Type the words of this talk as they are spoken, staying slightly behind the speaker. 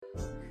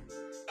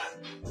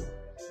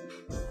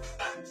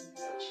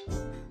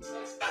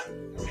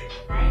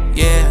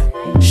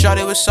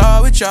shorty was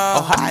all with y'all.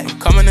 Oh, hi.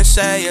 Coming to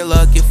say you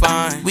look, you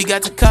fine. We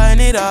got to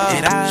cutting it off.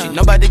 She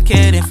know about the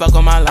kid and fuck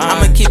on my line.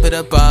 I'ma keep it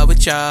above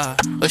with y'all.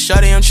 But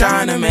shorty, I'm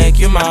trying to make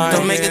you mine.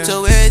 Don't make it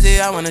too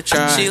easy, I wanna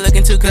try. She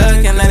looking too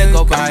good, can't let it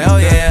go by, oh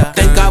yeah.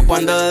 Think I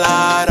won the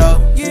lotto.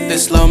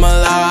 This slow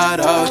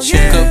mulatto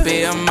chick could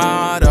be a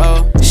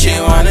model. She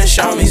wanna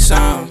show me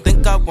some.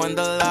 Think I won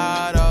the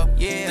lotto.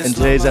 Yeah. In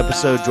today's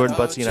episode, Jordan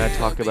Butsy and I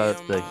talk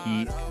about the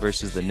Heat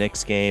versus the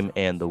Knicks game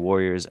and the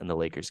Warriors and the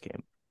Lakers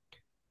game.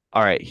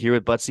 All right, here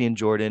with Butsy and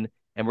Jordan,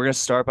 and we're going to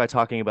start by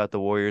talking about the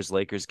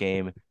Warriors-Lakers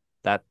game.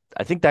 That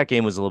I think that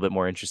game was a little bit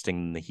more interesting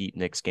than the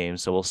Heat-Knicks game,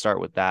 so we'll start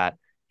with that.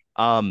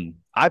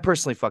 I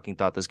personally fucking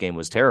thought this game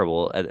was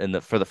terrible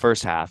for the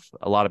first half.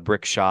 A lot of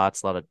brick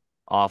shots, a lot of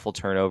awful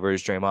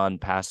turnovers. Draymond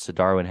passed to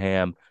Darwin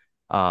Ham.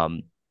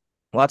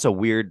 Lots of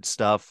weird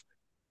stuff.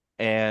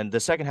 And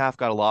the second half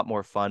got a lot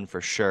more fun for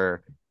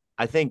sure.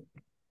 I think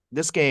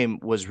this game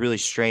was really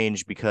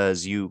strange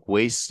because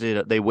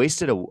they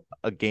wasted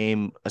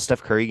a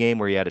Steph Curry game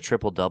where he had a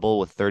triple-double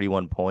with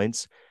 31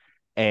 points,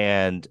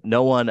 and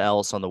no one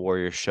else on the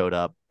Warriors showed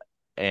up.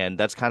 And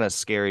that's kind of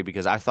scary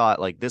because I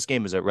thought like this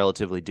game is a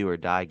relatively do or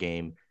die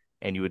game,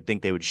 and you would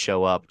think they would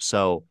show up.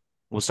 So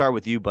we'll start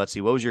with you, Butsy.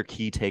 What was your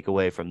key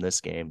takeaway from this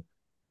game?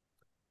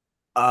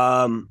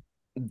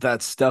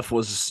 That Steph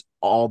was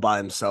all by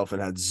himself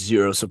and had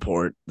zero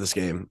support this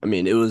game. I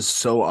mean, it was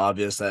so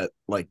obvious that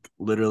like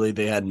literally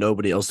they had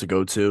nobody else to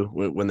go to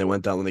when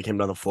they came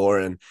down the floor.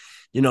 And,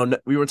 you know,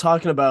 we were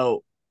talking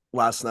about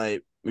last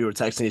night, we were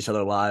texting each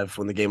other live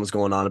when the game was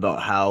going on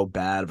about how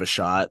bad of a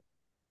shot,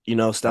 you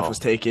know, Steph was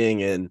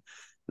taking and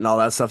all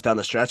that stuff down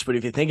the stretch. But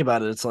if you think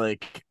about it, it's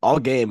like all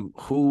game,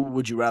 who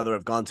would you rather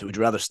have gone to? Would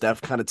you rather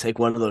Steph kind of take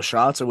one of those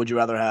shots, or would you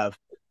rather have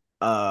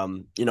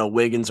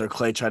Wiggins or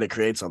Clay try to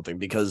create something?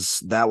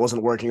 Because that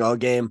wasn't working all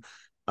game.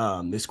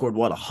 They scored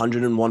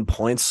 101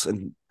 points,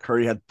 and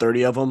Curry had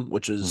 30 of them,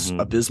 which is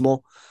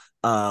abysmal.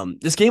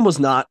 This game was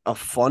not a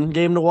fun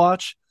game to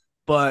watch,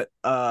 but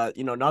not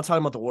talking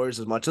about the Warriors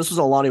as much. This was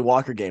a Lonnie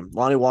Walker game.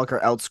 Lonnie Walker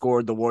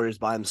outscored the Warriors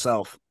by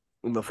himself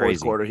in the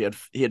fourth quarter. He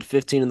had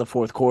 15 in the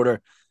fourth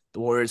quarter. The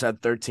Warriors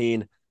had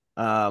 13.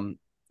 It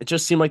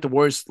just seemed like the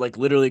Warriors like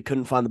literally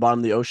couldn't find the bottom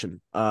of the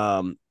ocean.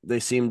 They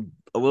seemed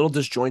a little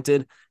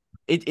disjointed.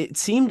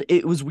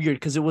 It was weird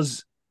because it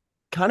was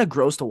kind of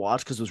gross to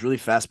watch because it was really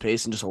fast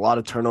paced and just a lot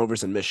of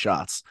turnovers and missed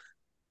shots.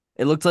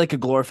 It looked like a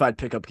glorified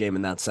pickup game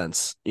in that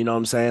sense. You know what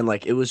I'm saying?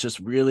 Like it was just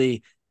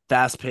really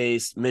fast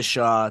paced, missed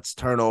shots,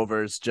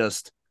 turnovers,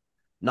 just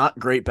not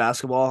great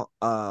basketball.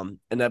 And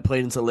that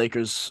played into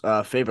Lakers'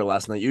 favor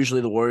last night.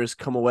 Usually the Warriors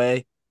come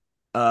away,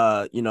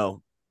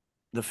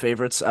 the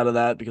favorites out of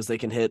that because they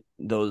can hit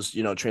those,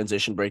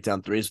 transition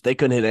breakdown threes. They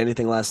couldn't hit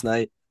anything last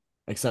night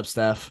except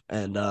Steph.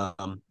 And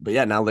but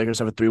yeah, now Lakers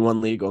have a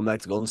 3-1 lead going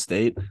back to Golden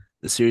State.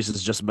 The series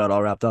is just about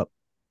all wrapped up.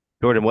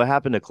 Jordan, what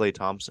happened to Klay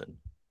Thompson?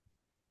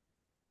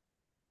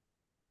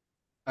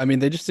 I mean,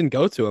 they just didn't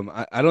go to him.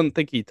 I don't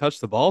think he touched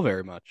the ball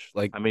very much.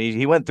 Like, I mean,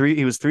 he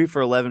was 3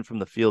 for 11 from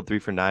the field, 3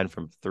 for 9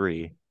 from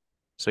 3.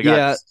 So he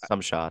got some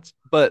shots.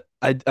 But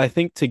I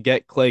think to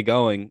get Klay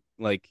going,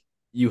 like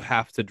you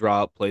have to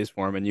draw up plays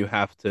for him and you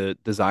have to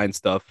design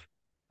stuff.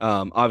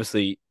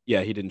 Obviously,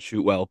 yeah, he didn't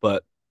shoot well,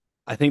 but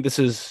I think this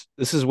is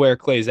where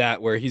Klay's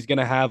at, where he's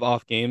gonna have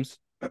off games.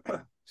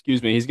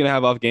 Excuse me, he's gonna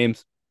have off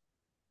games.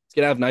 He's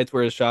gonna have nights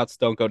where his shots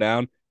don't go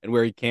down and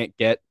where he can't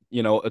get,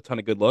 a ton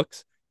of good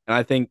looks. And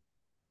I think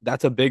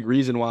that's a big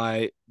reason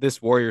why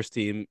this Warriors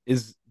team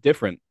is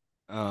different.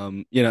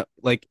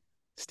 Like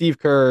Steve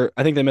Kerr,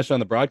 I think they mentioned on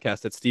the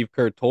broadcast that Steve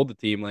Kerr told the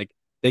team like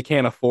they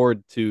can't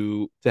afford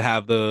to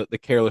have the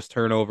careless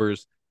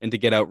turnovers and to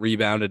get out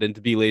rebounded and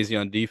to be lazy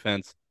on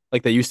defense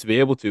like they used to be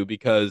able to,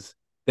 because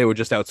they would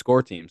just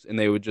outscore teams and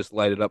they would just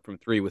light it up from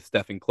 3 with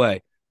Steph and Klay.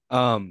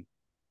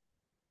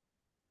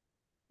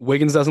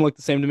 Wiggins doesn't look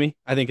the same to me.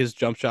 I think his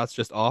jump shot's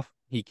just off.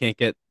 He can't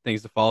get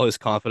things to fall. His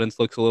confidence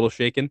looks a little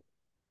shaken.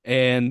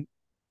 And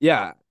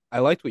yeah, I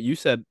liked what you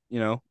said.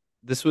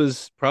 This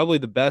was probably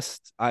the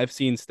best I've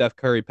seen Steph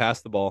Curry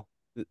pass the ball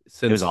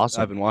since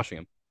I've been watching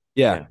him.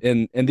 Yeah.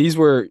 And these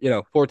were,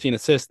 14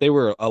 assists. They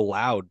were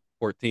allowed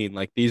 14.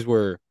 Like these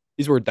were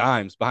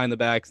dimes, behind the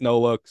backs, no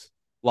looks,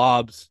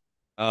 lobs,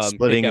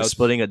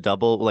 splitting a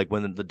double. Like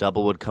when the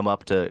double would come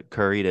up to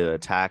Curry to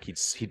attack,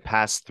 he'd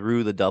pass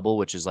through the double,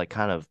 which is like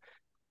kind of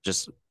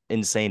just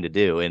insane to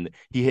do. And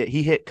he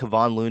hit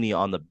Kevon Looney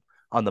on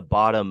the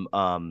bottom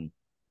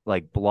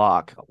like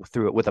block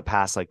through it with a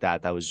pass like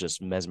that. That was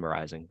just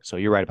mesmerizing. So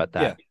you're right about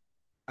that.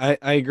 Yeah,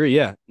 I agree.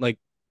 Yeah. Like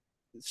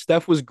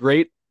Steph was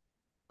great,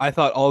 I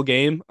thought, all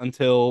game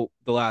until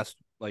the last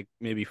like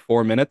maybe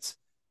 4 minutes.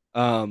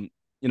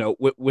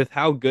 With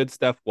how good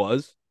Steph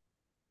was,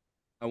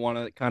 I want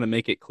to kind of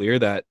make it clear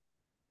that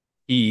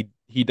he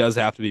does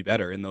have to be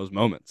better in those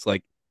moments.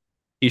 Like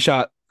he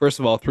shot, first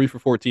of all, 3 for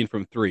 14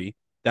 from 3.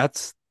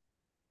 That's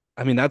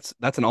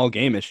an all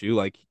game issue.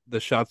 Like the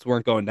shots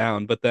weren't going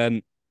down, but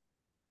then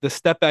the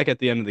step back at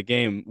the end of the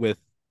game with,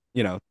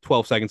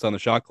 12 seconds on the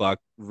shot clock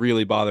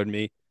really bothered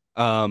me.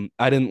 I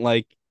didn't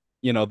like,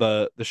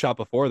 the shot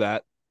before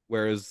that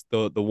whereas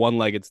the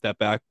one-legged step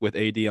back with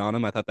AD on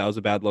him, I thought that was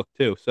a bad look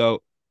too.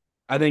 So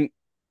I think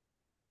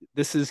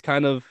this is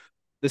kind of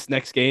this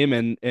next game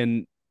and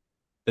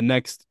the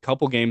next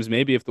couple games,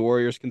 maybe if the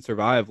Warriors can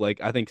survive,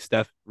 like I think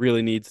Steph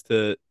really needs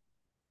to,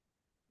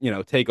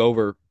 take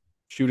over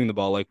shooting the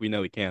ball like we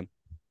know he can.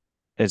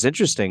 It's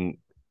interesting.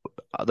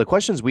 The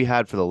questions we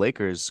had for the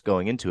Lakers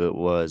going into it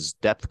was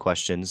depth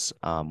questions.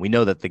 We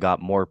know that they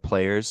got more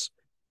players,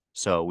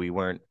 so we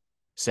weren't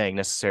saying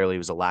necessarily it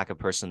was a lack of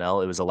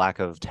personnel. It was a lack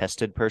of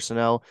tested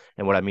personnel.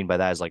 And what I mean by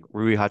that is like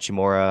Rui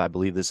Hachimura, I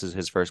believe this is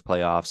his first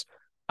playoffs.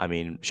 I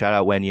mean, shout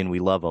out Wenyan, we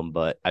love him,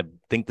 but I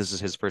think this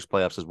is his first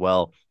playoffs as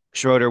well.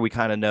 Schroeder, we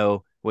kind of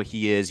know what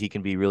he is. He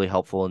can be really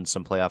helpful in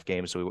some playoff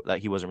games, so that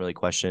he wasn't really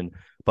questioned.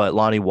 But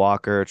Lonnie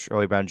Walker,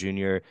 Troy Brown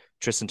Jr.,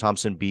 Tristan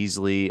Thompson,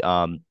 Beasley,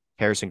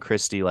 Harrison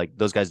Christie, like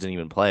those guys didn't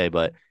even play,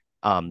 but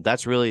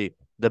that's really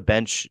the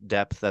bench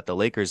depth that the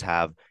Lakers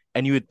have.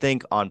 And you would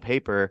think on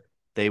paper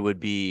they would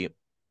be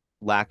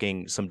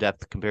lacking some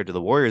depth compared to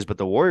the Warriors, but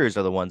the Warriors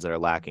are the ones that are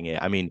lacking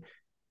it. I mean,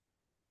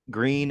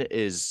 Green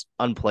is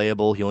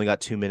unplayable. He only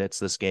got 2 minutes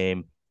this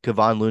game.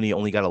 Kevon Looney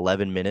only got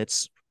 11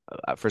 minutes.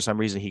 For some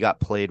reason, he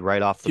got played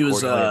right off the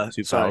court.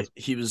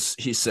 He's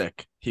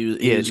sick. He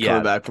was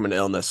coming back from an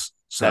illness.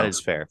 So that is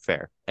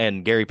fair.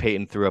 And Gary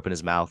Payton threw up in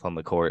his mouth on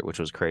the court, which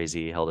was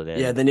crazy. He held it in.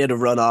 Yeah, then he had to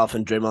run off,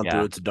 and Draymond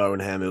threw it to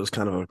Darvin Ham. It was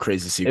kind of a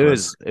crazy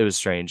sequence. It was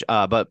strange.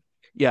 But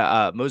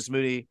yeah, Moses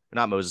Moody,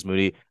 not Moses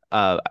Moody.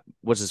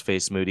 What's his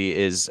face? Moody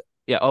is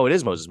it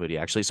is Moses Moody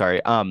actually.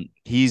 Sorry.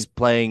 He's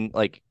playing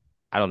like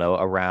I don't know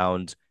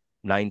around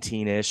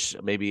 19-ish,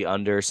 maybe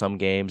under some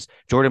games.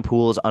 Jordan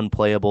Poole is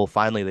unplayable.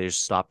 Finally, they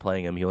just stopped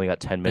playing him. He only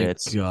got 10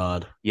 minutes. Thank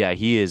God. Yeah,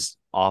 he is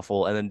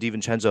awful. And then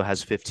DiVincenzo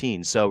has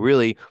 15. So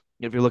really,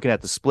 if you're looking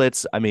at the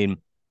splits, I mean,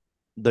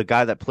 the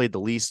guy that played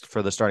the least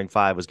for the starting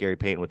five was Gary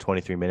Payton with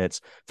 23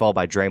 minutes, followed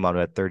by Draymond who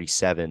had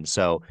 37.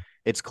 So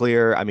it's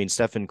clear. I mean,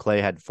 Steph and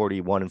Clay had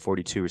 41 and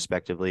 42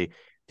 respectively.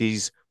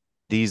 These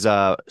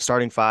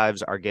starting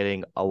fives are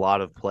getting a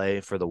lot of play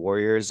for the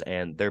Warriors,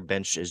 and their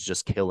bench is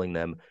just killing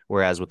them.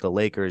 Whereas with the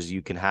Lakers,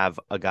 you can have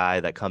a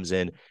guy that comes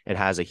in and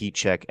has a heat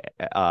check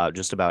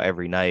just about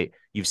every night.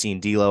 You've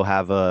seen D'Lo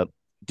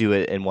do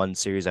it in one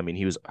series. I mean,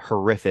 he was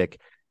horrific,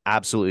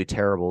 absolutely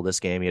terrible this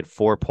game. He had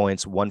 4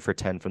 points, 1 for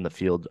 10 from the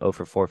field, 0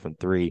 for 4 from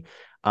 3.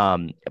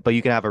 But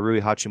you can have a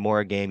Rui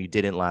Hachimura game. You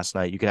didn't last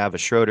night. You can have a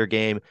Schroeder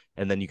game,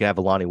 and then you can have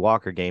a Lonnie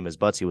Walker game, as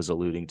Butsy was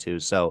alluding to.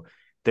 So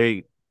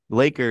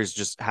Lakers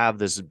just have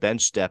this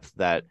bench depth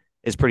that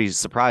is pretty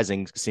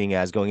surprising, seeing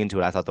as going into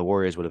it, I thought the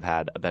Warriors would have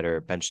had a better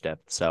bench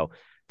depth. So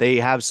they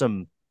have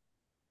some.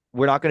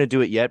 We're not going to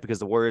do it yet because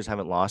the Warriors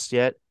haven't lost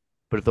yet.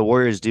 But if the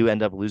Warriors do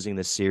end up losing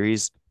this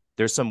series,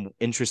 there's some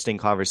interesting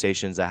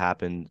conversations that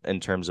happen in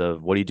terms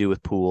of what do you do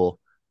with Poole?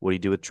 What do you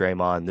do with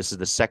Draymond? This is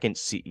the second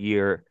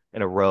year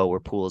in a row where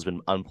Poole has been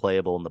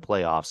unplayable in the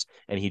playoffs,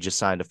 and he just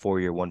signed a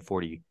 4-year,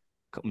 $140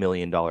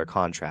 million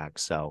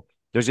contract. So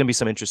there's going to be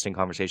some interesting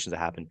conversations that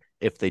happen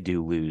if they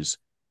do lose.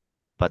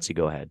 Butsy,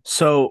 go ahead.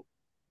 So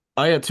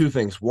I had two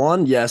things.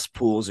 One, yes,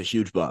 Poole's a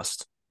huge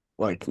bust.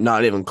 Like,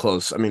 not even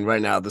close. I mean,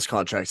 right now, this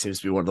contract seems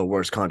to be one of the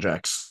worst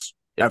contracts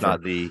ever.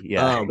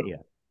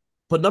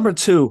 But number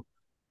two,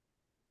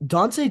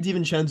 Dante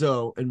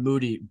DiVincenzo and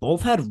Moody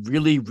both had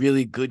really,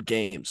 really good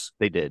games.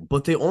 They did.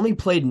 But they only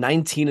played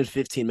 19 and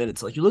 15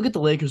 minutes. Like, you look at the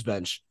Lakers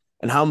bench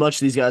and how much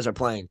these guys are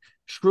playing.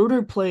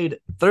 Schroeder played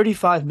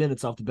 35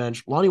 minutes off the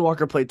bench. Lonnie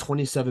Walker played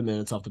 27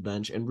 minutes off the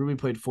bench, and Ruby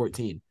played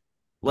 14.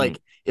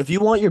 Like, if you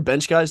want your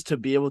bench guys to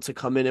be able to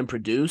come in and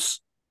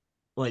produce,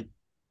 like,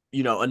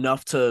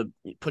 enough to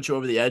put you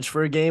over the edge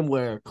for a game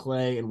where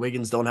Clay and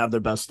Wiggins don't have their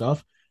best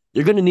stuff,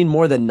 you're going to need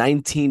more than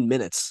 19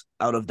 minutes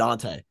out of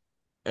Dante.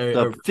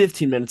 Or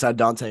 15 minutes out of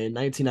Dante and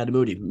 19 out of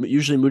Moody.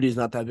 Usually Moody's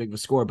not that big of a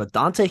scorer, but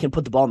Dante can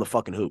put the ball in the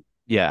fucking hoop.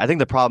 Yeah, I think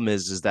the problem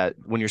is that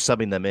when you're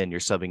subbing them in, you're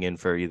subbing in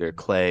for either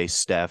Clay,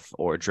 Steph,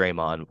 or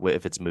Draymond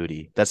if it's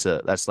Moody. That's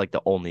like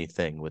the only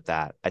thing with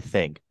that, I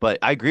think. But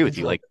I agree with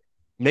you. Like,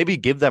 maybe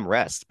give them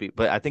rest.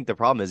 But I think the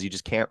problem is you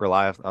just can't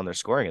rely on their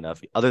scoring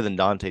enough, other than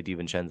Dante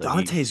DiVincenzo.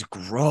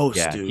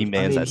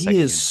 Dude. He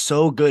is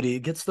so good. He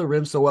gets the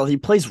rim so well. He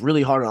plays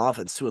really hard on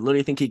offense, too. I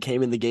literally think he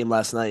came in the game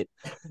last night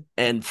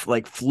and,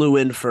 flew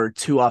in for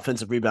 2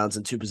 offensive rebounds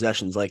in 2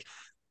 possessions.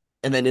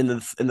 And then in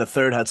the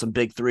third had some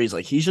big threes.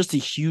 Like, he's just a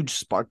huge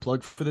spark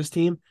plug for this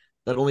team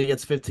that only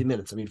gets 15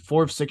 minutes. I mean,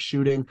 4 of 6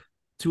 shooting,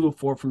 2 of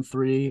 4 from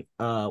 3,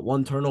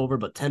 1 turnover,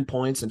 but 10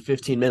 points in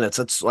 15 minutes.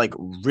 That's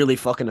really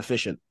fucking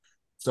efficient.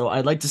 So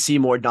I'd like to see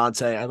more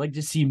Dante. I'd like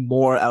to see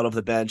more out of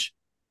the bench.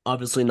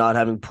 Obviously, not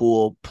having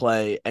Poole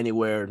play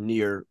anywhere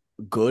near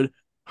good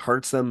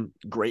hurts them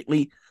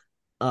greatly.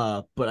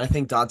 But I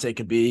think Dante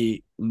could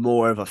be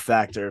more of a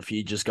factor if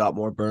he just got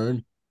more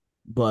burn.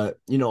 But,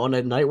 on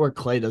a night where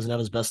Clay doesn't have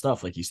his best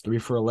stuff, like he's 3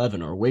 for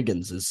 11 or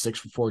Wiggins is 6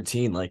 for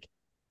 14, like,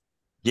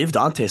 give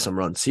Dante some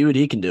run. See what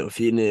he can do.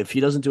 If he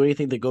doesn't do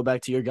anything, then go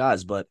back to your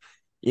guys. But,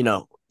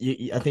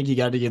 I think you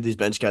got to give these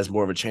bench guys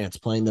more of a chance.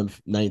 Playing them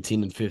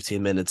 19 and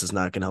 15 minutes is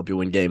not going to help you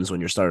win games when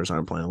your starters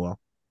aren't playing well.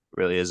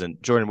 Really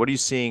isn't. Jordan, what are you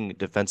seeing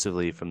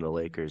defensively from the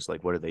Lakers?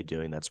 Like, what are they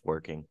doing that's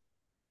working?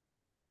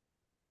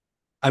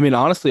 I mean,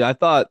 honestly, I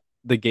thought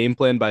the game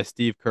plan by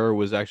Steve Kerr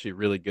was actually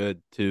really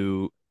good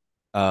to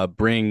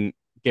bring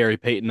Gary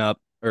Payton up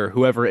or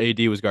whoever AD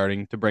was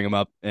guarding to bring him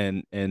up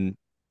and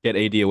get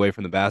AD away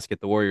from the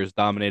basket. The Warriors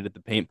dominated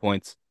the paint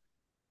points.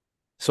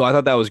 So I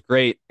thought that was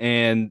great.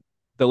 And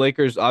the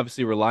Lakers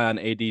obviously rely on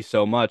AD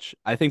so much.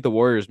 I think the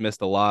Warriors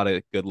missed a lot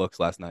of good looks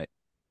last night.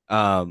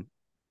 Um,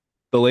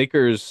 the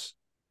Lakers,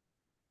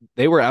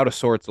 they were out of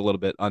sorts a little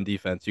bit on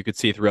defense. You could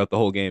see throughout the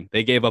whole game.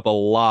 They gave up a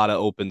lot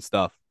of open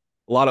stuff,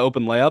 a lot of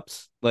open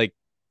layups, like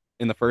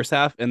in the first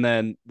half, and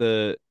then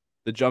the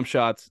jump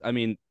shots. I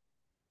mean,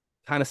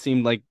 kind of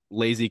seemed like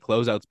lazy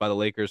closeouts by the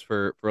Lakers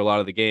for a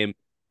lot of the game.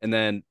 And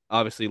then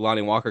obviously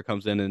Lonnie Walker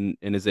comes in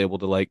and is able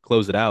to like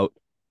close it out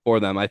for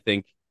them. I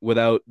think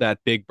without that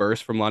big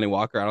burst from Lonnie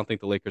Walker, I don't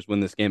think the Lakers win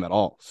this game at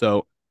all.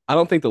 So I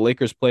don't think the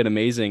Lakers played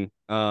amazing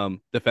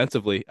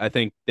defensively. I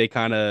think they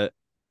kind of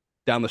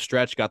down the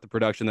stretch got the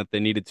production that they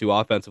needed to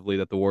offensively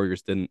that the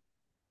Warriors didn't.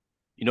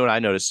 You know what I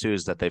noticed too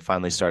is that they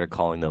finally started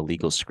calling the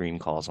illegal screen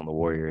calls on the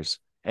Warriors,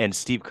 and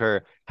Steve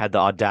Kerr had the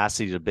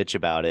audacity to bitch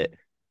about it.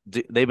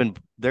 They've been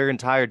their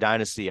entire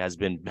dynasty has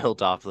been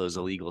built off those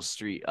illegal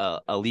screens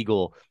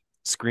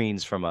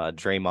from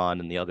Draymond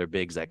and the other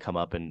bigs that come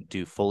up and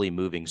do fully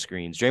moving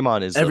screens.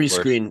 Draymond is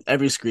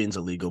Every screen's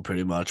illegal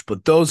pretty much,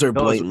 but those are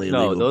blatantly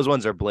illegal. Those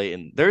ones are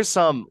blatant. There's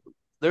some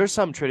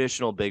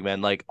traditional big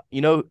men like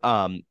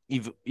Ivica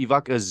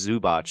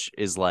Zubac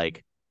is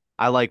like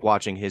I like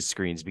watching his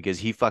screens because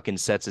he fucking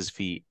sets his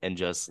feet and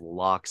just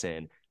locks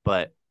in.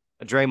 But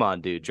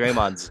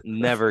Draymond's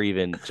never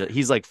even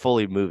he's like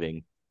fully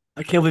moving.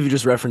 I can't believe you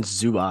just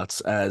referenced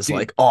Zubats as Dude.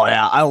 like, oh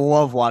yeah, I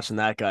love watching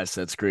that guy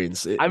set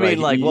screens. You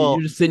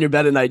just sit in your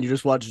bed at night and you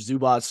just watch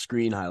Zubats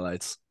screen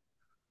highlights.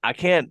 I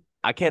can't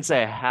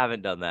say I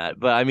haven't done that,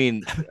 but I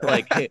mean,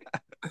 like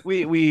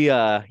we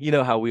you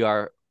know how we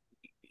are.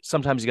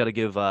 Sometimes you got to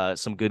give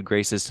some good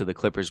graces to the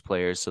Clippers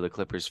players, so the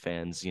Clippers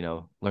fans,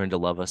 learn to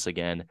love us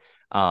again.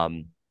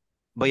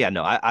 But yeah,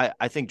 no,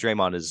 I think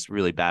Draymond is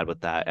really bad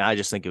with that, and I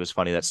just think it was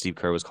funny that Steve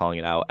Kerr was calling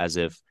it out as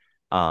if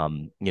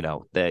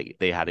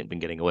they hadn't been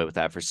getting away with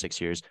that for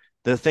 6 years.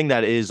 The thing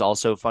that is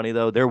also funny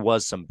though, there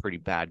was some pretty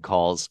bad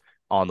calls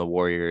on the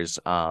Warriors.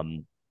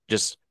 There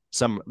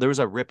was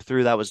a rip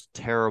through that was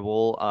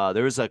terrible.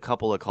 There was a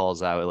couple of calls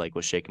that I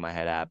was shaking my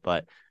head at,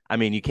 but I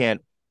mean, you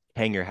can't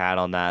hang your hat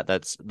on that.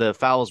 That's the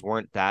fouls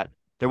weren't that.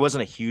 There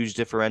wasn't a huge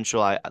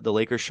differential. The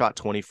Lakers shot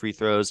 20 free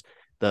throws,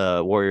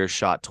 the Warriors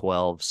shot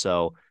 12.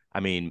 So I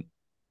mean,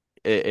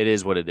 it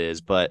is what it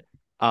is. But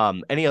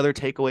any other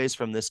takeaways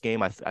from this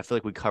game? I feel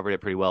like we covered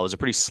it pretty well. It was a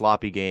pretty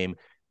sloppy game.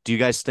 Do you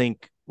guys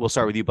think? We'll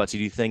start with you, Butsy. Do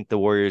you think the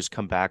Warriors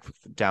come back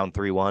down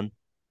 3-1?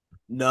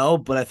 No,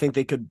 but I think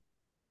they could.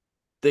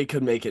 They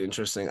could make it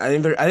interesting. I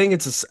think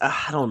it's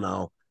I don't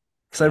know,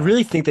 because I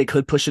really think they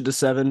could push it to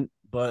 7,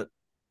 but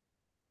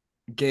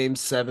Game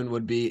 7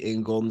 would be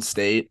in Golden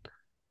State.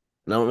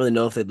 And I don't really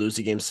know if they'd lose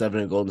to Game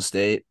 7 in Golden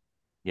State.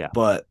 Yeah,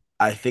 but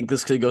I think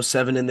this could go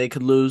 7 and they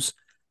could lose.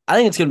 I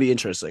think it's gonna be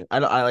interesting.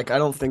 I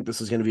don't think this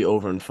is gonna be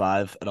over in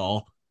 5 at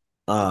all.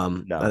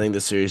 No. I think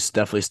the series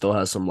definitely still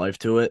has some life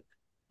to it.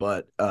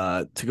 But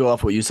to go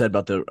off what you said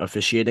about the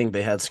officiating,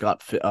 they had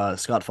Scott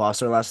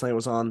Foster last night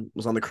was on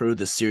the crew,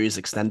 the series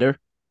extender.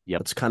 Yep.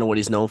 That's kind of what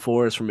he's known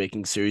for, is for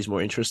making series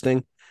more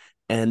interesting.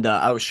 And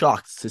I was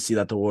shocked to see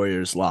that the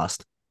Warriors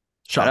lost.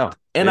 Shocked.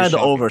 And I had the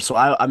over. So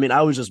I mean,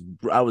 I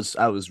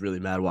was really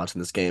mad watching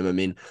this game. I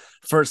mean,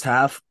 first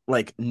half,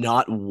 like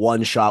not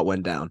one shot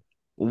went down.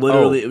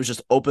 Literally, It was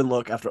just open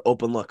look after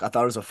open look. I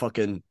thought it was a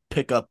fucking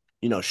pickup,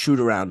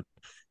 shoot around,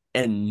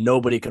 and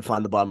nobody could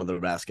find the bottom of the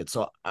basket.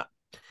 So, I'm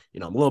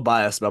a little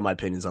biased about my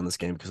opinions on this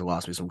game because it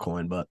lost me some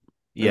coin. But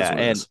yeah,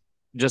 and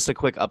just a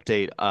quick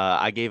update.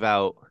 I gave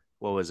out,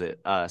 what was it?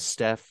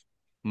 Steph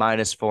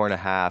minus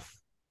 4.5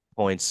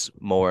 points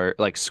more,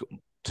 like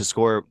to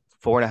score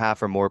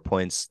 4.5 or more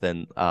points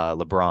than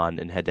LeBron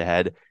in head to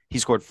head. He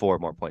scored 4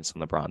 more points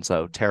than LeBron.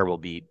 So terrible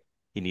beat.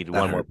 He needed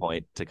one more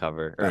point to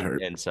cover.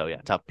 And so,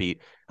 yeah, tough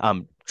beat.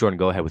 Jordan,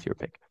 go ahead with your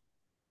pick.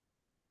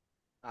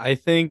 I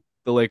think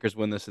the Lakers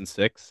win this in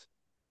 6.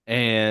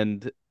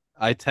 And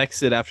I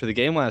texted after the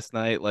game last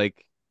night,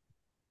 like,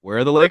 where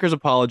are the Lakers'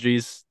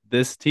 apologies?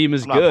 This team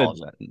is good.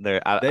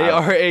 They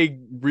are a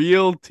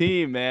real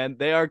team, man.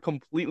 They are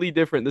completely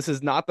different. This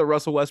is not the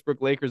Russell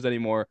Westbrook Lakers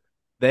anymore.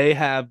 They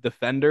have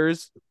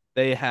defenders.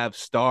 They have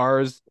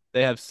stars.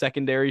 They have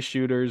secondary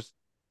shooters.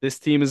 This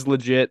team is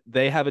legit.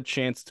 They have a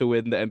chance to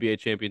win the NBA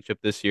championship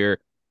this year.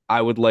 I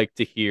would like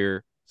to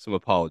hear some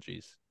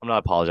apologies. I'm not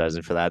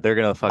apologizing for that. They're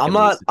gonna fucking.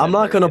 I'm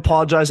not gonna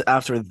apologize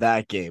after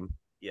that game.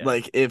 Yeah.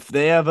 Like if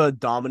they have a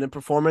dominant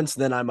performance,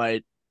 then I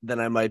might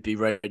be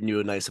writing you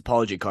a nice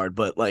apology card.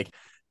 But like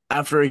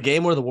after a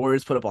game where the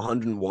Warriors put up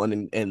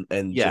 101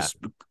 and just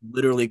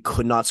literally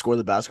could not score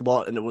the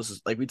basketball, and it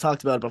was like we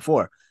talked about it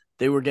before,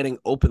 they were getting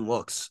open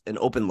looks and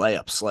open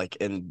layups,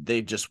 and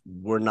they just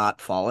were not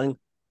falling.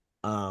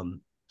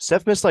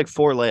 Steph missed like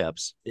 4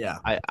 layups. Yeah,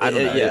 I don't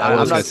know. I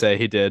was gonna say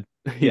he did.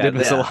 He Yeah, did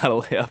miss a yeah. lot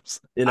of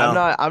layups. You know,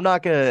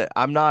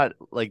 I'm not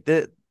like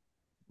this.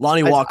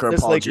 Lonnie Walker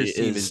This apology Lakers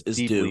team is is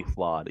deeply due.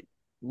 flawed.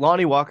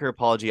 Lonnie Walker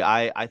apology.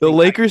 I The think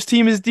Lakers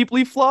team is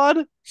deeply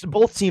flawed.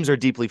 both teams are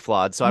deeply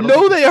flawed. So I don't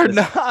think No, you they can are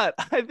just. not.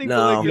 I think the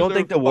No. You Lakers don't are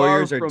think the far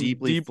Warriors are from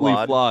deeply deeply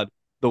flawed? flawed.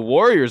 The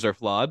Warriors are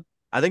flawed.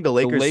 I think the The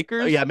Lakers.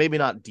 Lakers, Yeah, maybe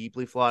not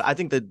deeply flawed. I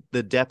think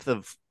the depth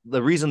of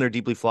the reason they're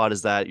deeply flawed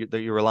is that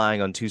you're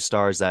relying on two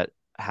stars that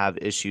have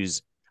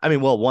issues. I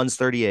mean, well, one's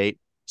 38,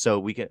 so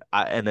we can,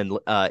 and then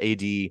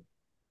AD.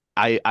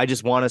 I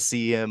just want to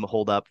see him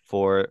hold up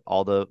for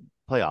all the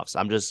playoffs.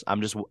 I'm just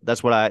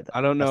that's what I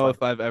I don't that's know what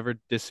if I've ever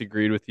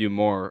disagreed with you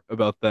more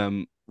about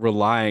them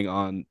relying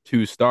on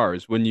two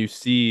stars. When you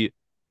see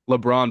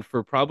LeBron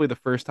for probably the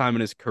first time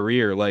in his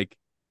career, like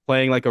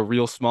playing like a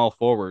real small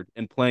forward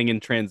and playing in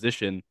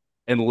transition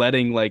and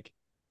letting like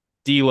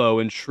D'Lo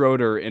and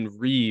Schroeder and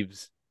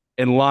Reeves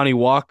and Lonnie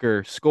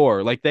Walker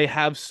score. Like they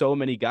have so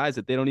many guys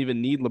that they don't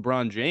even need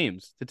LeBron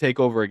James to take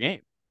over a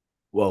game.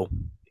 Whoa.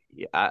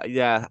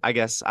 yeah, I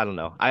guess I don't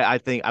know. I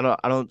think I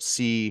don't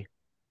see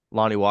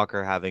Lonnie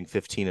Walker having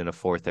 15 and a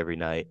fourth every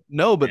night.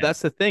 No, but And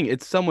that's the thing.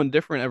 It's someone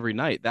different every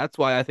night. That's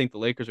why I think the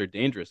Lakers are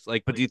dangerous.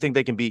 Like but do you think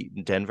they can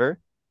beat Denver?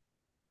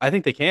 I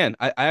think they can.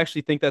 I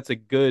actually think that's a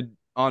good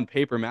on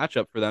paper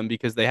matchup for them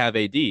because they have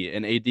AD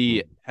and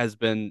AD has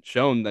been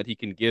shown that he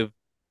can give,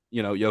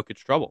 Jokic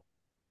trouble.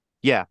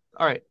 Yeah.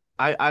 All right.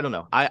 I don't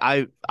know.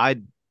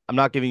 I'm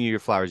not giving you your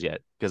flowers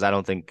yet because I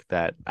don't think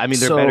that. I mean,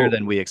 they're better So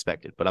than we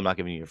expected, but I'm not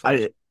giving you your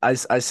flowers.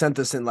 I sent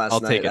this in last I'll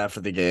night take it.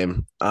 after the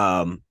game.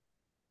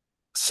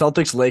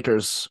 Celtics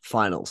Lakers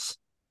finals.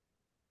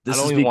 This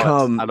has I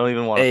become don't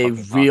even want to a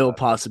fucking talk real about it.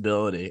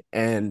 possibility.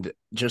 And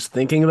just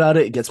thinking about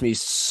it, it gets me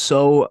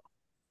so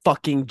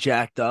fucking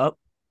jacked up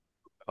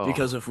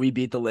because Oh, if we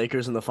beat the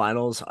Lakers in the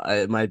finals,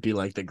 it might be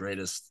like the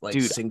greatest like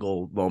dude.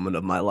 single moment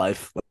of my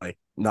life. Like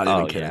not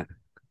even Oh kidding.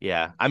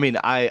 yeah. I mean,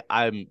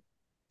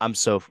 I'm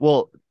so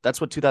well.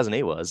 That's what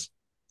 2008 was.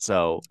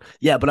 So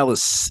Yeah, but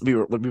we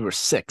were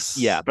six.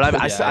 yeah, but Yeah,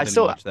 I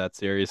didn't watch that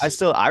series.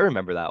 I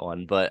remember that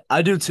one. But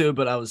I do too,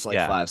 but I was like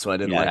yeah, 5, so I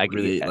didn't yeah, like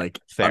really yeah, like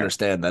fair.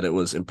 understand that it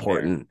was Fair.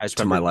 important I just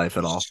to my remember life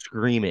at all.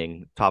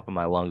 screaming top of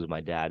my lungs with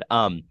my dad.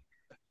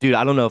 Dude,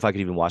 I don't know if I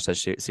could even watch that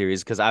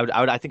series because I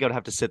think I would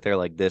have to sit there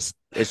like this.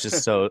 It's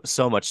just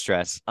so much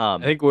stress. I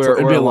think So we're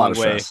it'd we're be a a lot long of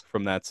way stress.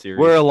 from that series.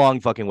 We're a long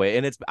fucking way,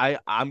 and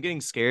I'm getting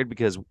scared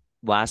because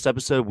last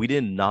episode we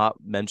did not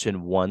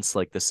mention once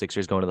like the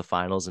Sixers going to the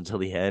finals until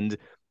the end,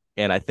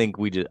 and I think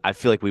we did. I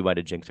feel like we might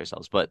have jinxed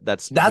ourselves, but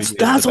that's That's Because the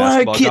that's why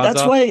I basketball can't,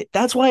 gods off.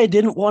 that's why I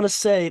didn't want to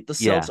say the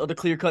yeah, Celtics are the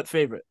clear cut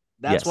favorite.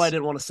 That's why I yes,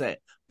 didn't want to say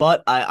it.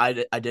 But I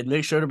did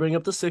make sure to bring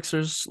up the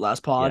Sixers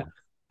last yeah, pod.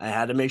 I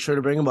had to make sure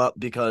to bring them up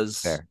because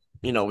fair.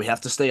 we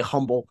have to stay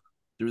humble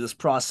through this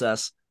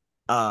process.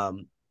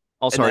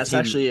 Also, And our that's team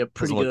actually a doesn't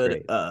pretty look good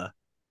great.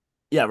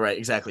 yeah, right,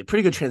 exactly.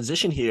 Pretty good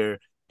transition here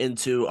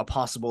into a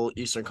possible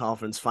Eastern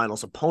Conference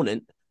Finals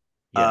opponent.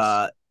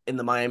 Yes, In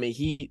the Miami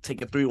Heat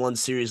take a 3-1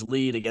 series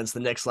lead against the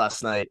Knicks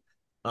last night.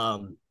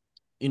 Um,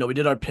 we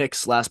did our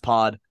picks last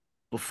pod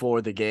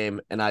before the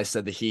game, and I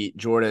said the Heat.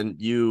 Jordan,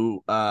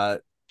 you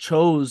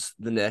chose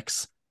the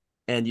Knicks,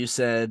 and you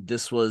said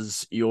this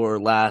was your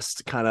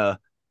last kind of,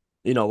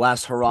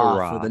 last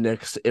hurrah for hurrah! the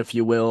Knicks, if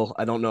you will.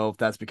 I don't know if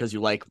that's because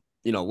you like,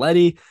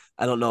 Letty.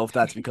 I don't know if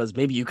that's because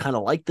maybe you kind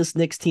of like this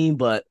Knicks team,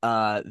 but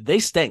they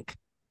stink.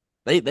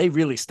 They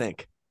really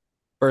stink.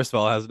 First of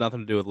all, it has nothing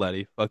to do with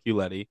Letty. Fuck you,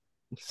 Letty.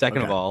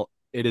 Second of Okay. all,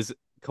 it is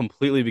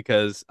completely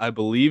because I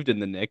believed in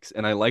the Knicks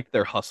and I liked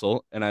their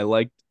hustle and I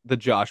liked the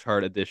Josh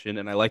Hart edition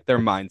and I liked their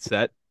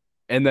mindset.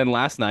 And then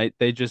last night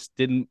they just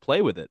didn't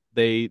play with it.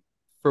 They,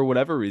 for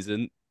whatever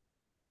reason,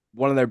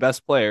 one of their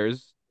best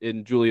players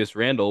in Julius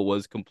Randle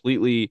was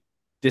completely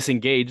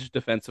disengaged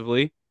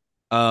defensively.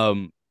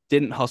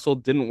 Didn't hustle,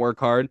 didn't work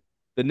hard.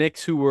 The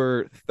Knicks, who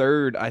were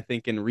third, I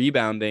think, in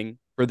rebounding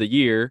for the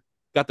year,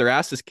 got their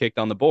asses kicked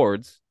on the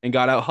boards and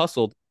got out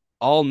hustled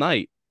all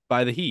night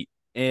by the Heat.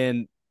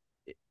 And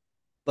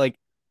like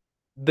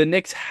the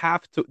Knicks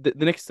have to, the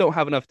Knicks don't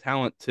have enough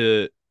talent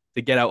to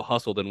get out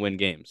hustled and win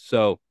games.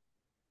 So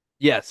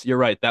yes, you're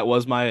right. That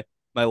was my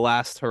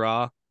last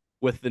hurrah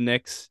with the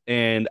Knicks,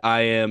 and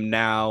I am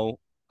now.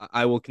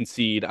 I will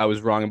concede I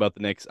was wrong about the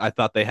Knicks. I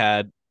thought they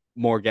had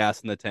more gas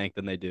in the tank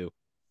than they do.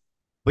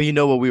 But you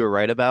know what we were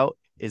right about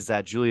is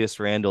that Julius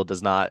Randle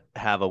does not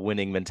have a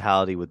winning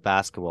mentality with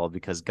basketball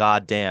because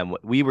goddamn,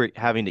 we were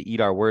having to eat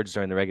our words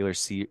during the regular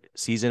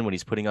season when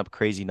he's putting up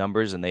crazy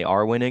numbers and they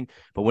are winning.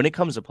 But when it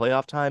comes to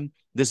playoff time,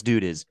 this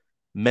dude is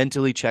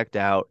mentally checked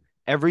out.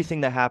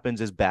 Everything that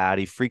happens is bad.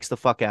 He freaks the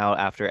fuck out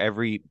after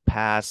every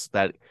pass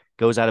that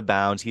goes out of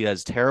bounds. He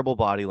has terrible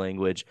body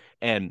language.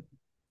 And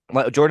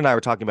Jordan and I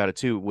were talking about it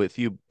too with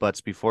you,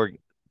 Butts, before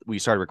we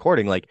started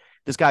recording. Like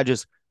this guy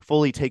just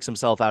fully takes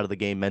himself out of the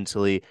game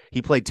mentally.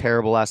 He played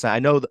terrible last night. I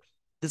know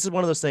this is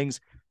one of those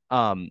things.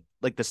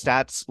 Like the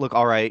stats look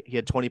all right. He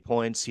had 20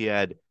 points. He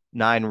had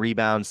 9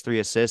 rebounds, 3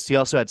 assists. He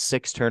also had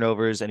 6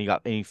 turnovers, and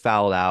he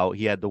fouled out.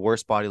 He had the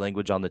worst body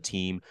language on the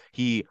team.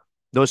 He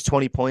those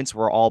 20 points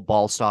were all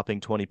ball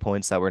stopping 20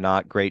 points that were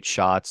not great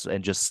shots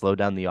and just slowed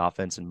down the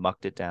offense and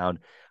mucked it down.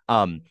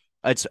 Um,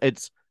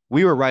 it's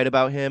we were right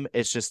about him.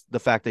 It's just the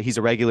fact that he's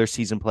a regular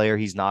season player.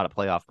 He's not a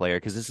playoff player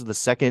because this is the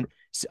second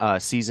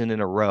season in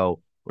a row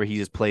where he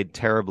has played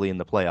terribly in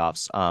the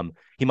playoffs.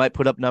 He might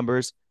put up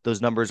numbers. Those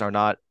numbers are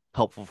not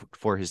helpful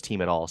for his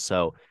team at all.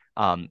 So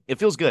it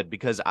feels good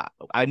because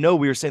I know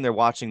we were sitting there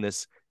watching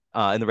this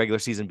in the regular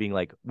season being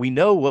like, we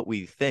know what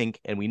we think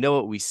and we know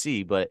what we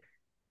see, but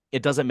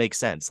it doesn't make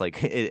sense.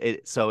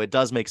 Like so it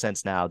does make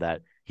sense now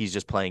that he's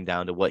just playing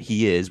down to what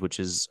he is, which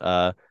is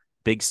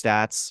big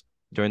stats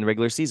during the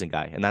regular season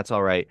guy, and that's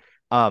all right.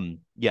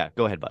 Yeah,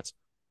 go ahead, Butts.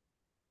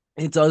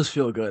 It does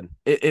feel good.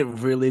 It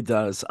really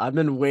does. I've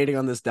been waiting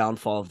on this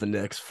downfall of the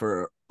Knicks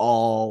for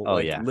Oh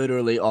yeah.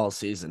 literally all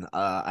season.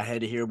 I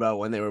had to hear about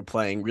when they were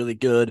playing really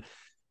good,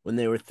 when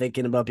they were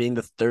thinking about being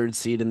the third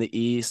seed in the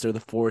East or the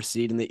fourth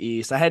seed in the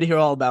East. I had to hear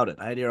all about it.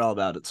 I had to hear all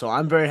about it. So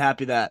I'm very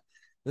happy that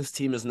this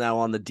team is now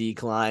on the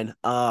decline.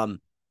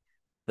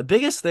 The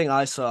biggest thing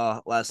I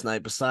saw last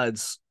night,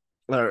 besides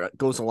or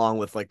goes along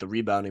with like the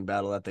rebounding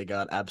battle that they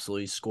got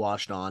absolutely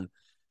squashed on,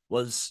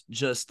 was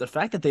just the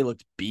fact that they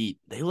looked beat.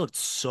 They looked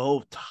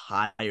so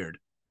tired.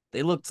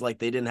 They looked like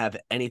they didn't have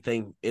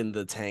anything in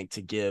the tank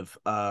to give.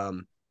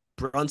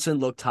 Brunson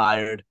looked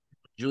tired.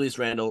 Julius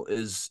Randle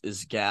is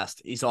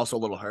gassed. He's also a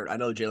little hurt. I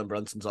know Jalen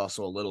Brunson's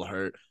also a little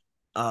hurt.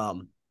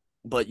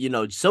 But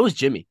so is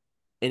Jimmy.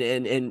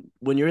 And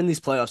when you're in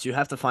these playoffs, you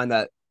have to find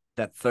that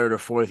third or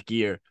fourth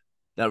gear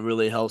that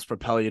really helps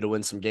propel you to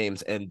win some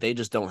games, and they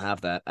just don't have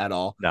that at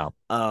all. No.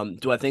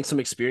 Do I think some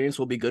experience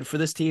will be good for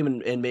this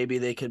team, and maybe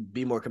they could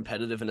be more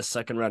competitive in a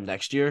second round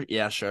next year?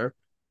 Yeah, sure.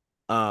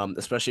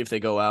 Especially if they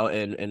go out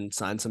and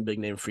sign some big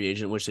name free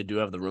agent, which they do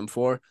have the room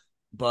for.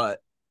 But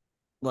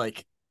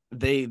like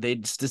they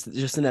just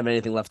didn't have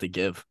anything left to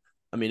give.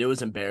 I mean, it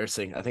was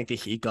embarrassing. I think the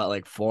Heat got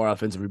like 4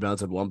 offensive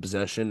rebounds in one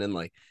possession, and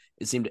like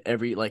it seemed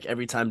every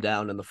time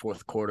down in the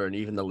fourth quarter and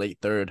even the late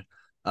third,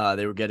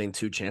 they were getting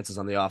 2 chances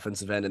on the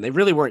offensive end, and they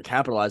really weren't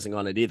capitalizing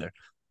on it either,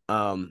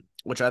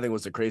 which I think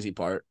was the crazy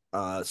part.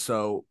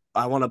 So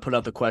I want to put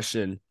out the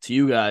question to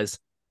you guys: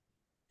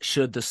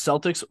 should the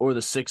Celtics or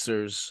the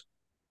Sixers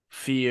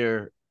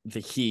fear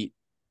the Heat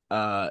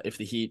if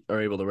the Heat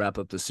are able to wrap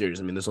up the series?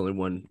 I mean, there's only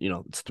one,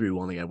 it's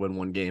 3-1. They got to win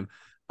one game.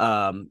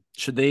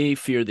 Should they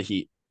fear the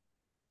Heat?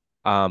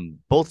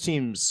 Both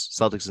teams,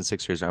 Celtics and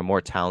Sixers, are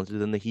more talented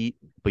than the Heat,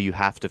 but you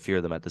have to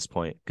fear them at this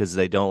point because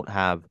they don't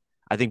have.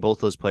 I think both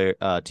those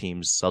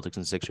teams, Celtics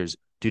and Sixers,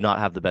 do not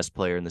have the best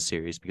player in the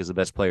series because the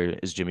best player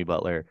is Jimmy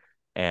Butler,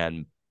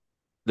 and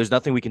there's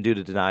nothing we can do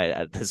to deny it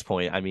at this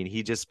point. I mean,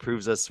 he just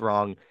proves us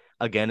wrong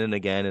again and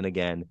again and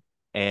again.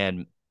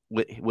 And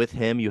with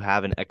him, you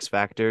have an X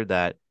factor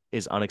that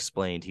is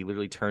unexplained. He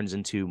literally turns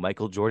into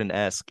Michael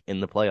Jordan-esque in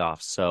the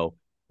playoffs. So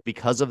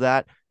because of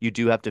that, you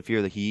do have to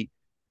fear the Heat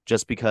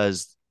just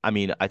because, I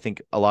mean, I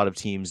think a lot of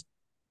teams,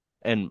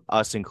 and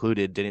us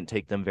included, didn't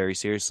take them very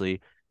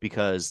seriously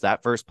because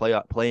that first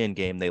play-in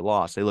game they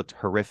lost. They looked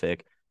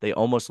horrific. They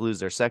almost lose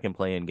their second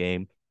play-in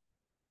game.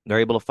 They're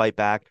able to fight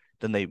back.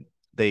 Then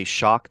they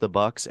shock the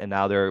Bucks, and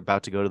now they're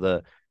about to go to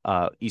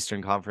the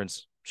Eastern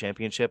Conference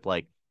Championship.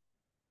 Like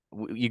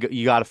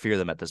you got to fear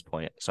them at this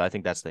point. So I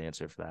think that's the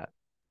answer for that.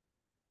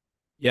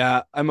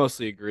 Yeah, I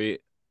mostly agree.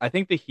 I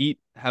think the Heat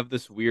have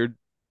this weird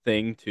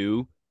thing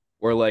too,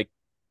 where like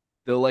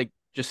they'll like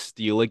just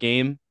steal a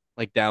game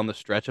like down the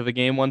stretch of a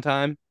game one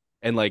time,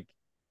 and like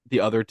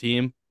the other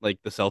team, like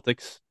the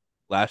Celtics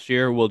last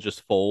year, will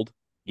just fold,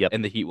 Yep.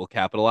 and the Heat will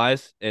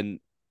capitalize. And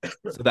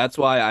so that's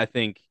why I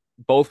think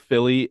both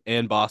Philly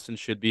and Boston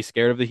should be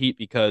scared of the Heat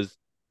because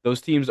those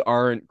teams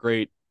aren't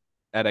great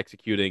at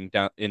executing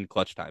down in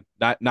clutch time.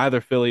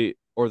 Neither Philly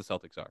or the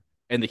Celtics are,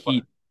 and the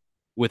Heat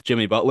with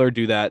Jimmy Butler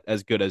do that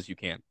as good as you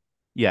can.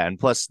 Yeah, and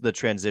plus the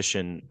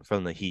transition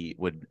from the Heat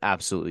would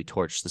absolutely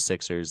torch the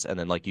Sixers. And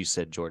then, like you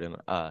said, Jordan,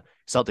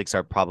 Celtics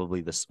are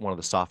probably one of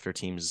the softer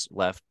teams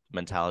left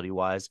mentality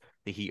wise.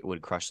 The Heat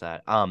would crush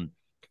that.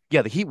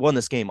 Yeah, the Heat won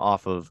this game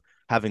off of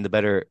having the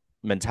better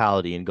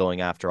mentality and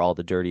going after all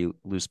the dirty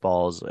loose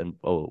balls. And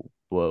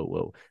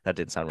whoa, that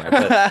didn't sound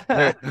right.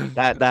 But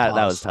that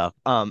was tough.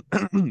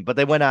 But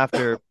they went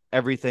after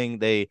everything.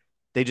 They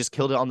just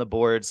killed it on the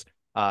boards.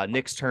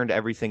 Knicks turned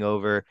everything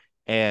over,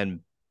 and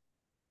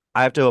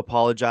I have to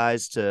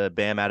apologize to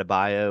Bam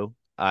Adebayo.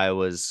 I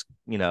was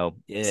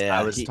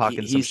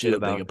talking some he's shit due a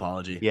about. big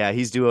apology. Yeah,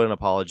 he's doing an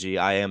apology.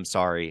 I am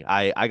sorry.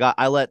 I got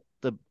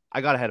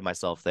ahead of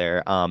myself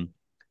there.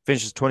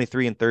 Finishes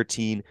 23 and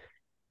 13.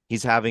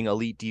 He's having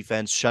elite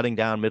defense, shutting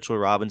down Mitchell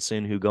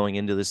Robinson, who going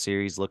into the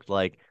series looked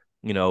like,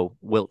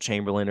 Wilt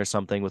Chamberlain or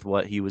something with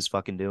what he was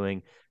fucking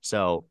doing.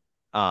 So,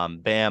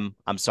 Bam,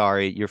 I'm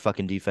sorry. Your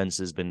fucking defense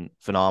has been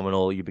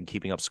phenomenal. You've been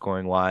keeping up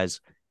scoring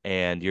wise,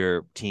 and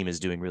your team is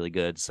doing really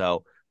good.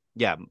 So,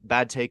 yeah,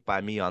 bad take by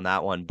me on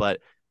that one.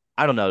 But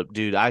I don't know,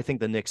 dude. I think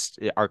the Knicks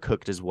are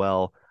cooked as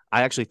well.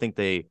 I actually think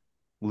they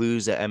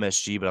lose at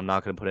MSG, but I'm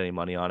not going to put any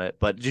money on it.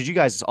 But did you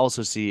guys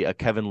also see a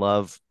Kevin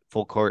Love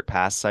full court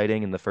pass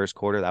sighting in the first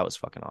quarter? That was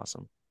fucking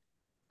awesome.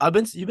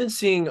 you've been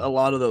seeing a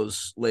lot of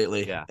those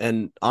lately, Yeah.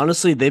 and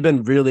honestly, they've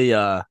been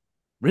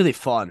really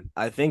fun.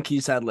 I think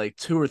he's had like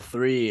two or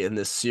three in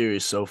this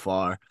series so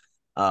far.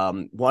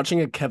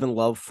 Watching a Kevin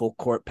Love full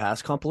court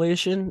pass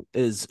compilation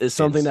is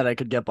something Is that I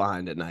could get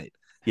behind at night.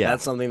 yeah.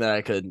 That's something that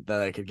I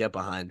could get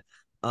behind.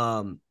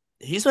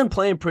 He's been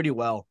playing pretty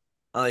well.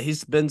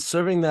 He's been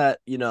serving that,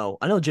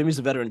 I know Jimmy's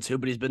a veteran too,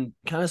 but he's been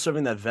kind of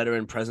serving that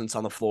veteran presence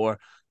on the floor.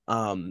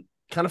 Kind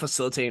of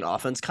facilitating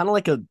offense, kind of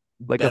like a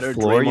Like a better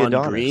floor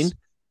Draymond Green. Udonis.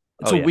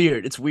 Oh yeah.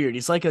 It's weird.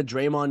 He's like a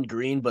Draymond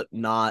Green, but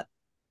not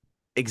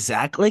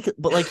exactly.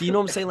 But like, you know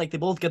what I'm saying? Like they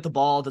both get the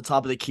ball at the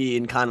top of the key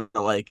and kind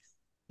of like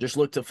just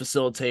look to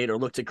facilitate or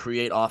look to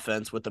create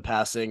offense with the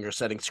passing or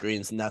setting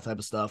screens and that type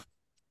of stuff.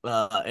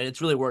 And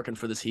it's really working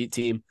for this Heat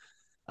team.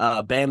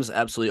 Bam's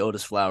absolutely owed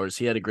his flowers.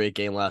 He had a great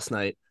game last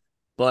night,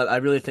 but I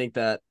really think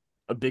that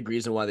a big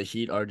reason why the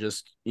Heat are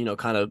just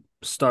kind of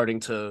starting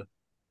to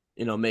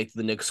make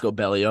the Knicks go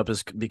belly up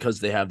is because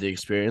they have the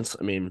experience.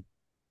 I mean,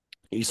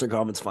 Eastern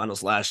Conference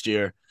Finals last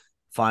year,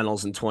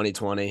 Finals in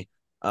 2020.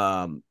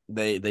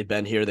 They've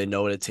been here. They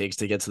know what it takes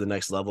to get to the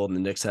next level, and the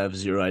Knicks have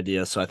zero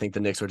idea. So I think the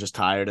Knicks are just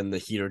tired, and the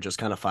Heat are just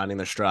kind of finding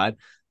their stride,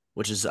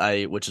 which is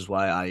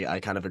why I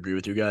kind of agree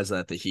with you guys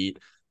that the Heat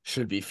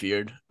should be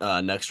feared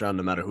next round,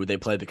 no matter who they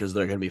play, because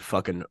they're gonna be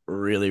fucking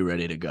really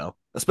ready to go,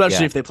 especially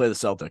Yeah. if they play the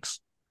Celtics.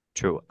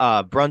 True.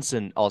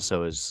 Brunson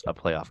also is a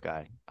playoff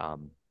guy.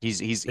 He's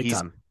he's Big he's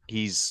time.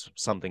 he's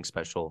something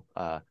special.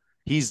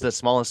 He's the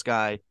smallest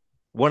guy,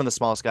 one of the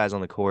smallest guys on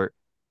the court,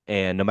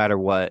 and no matter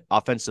what,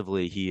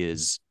 offensively,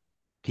 he's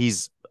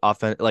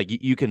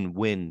like you can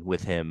win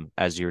with him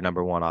as your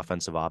number one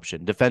offensive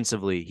option.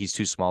 Defensively, he's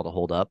too small to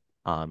hold up.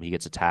 He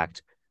gets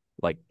attacked.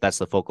 Like that's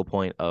the focal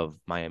point of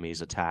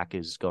Miami's attack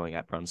is going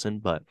at Brunson,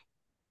 but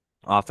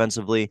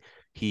offensively,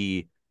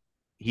 he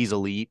he's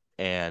elite,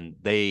 and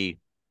they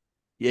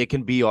it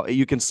can be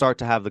you can start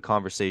to have the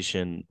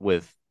conversation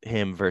with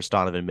him versus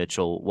Donovan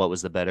Mitchell. What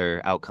was the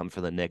better outcome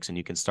for the Knicks? And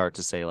you can start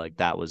to say like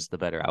that was the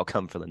better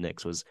outcome for the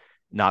Knicks was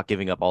not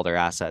giving up all their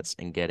assets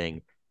and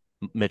getting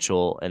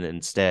Mitchell and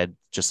instead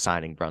just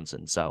signing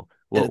Brunson. So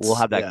we'll It's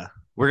have that. yeah.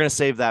 We're gonna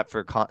save that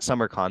for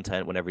summer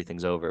content when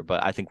everything's over.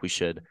 But I think we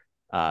should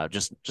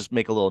just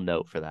make a little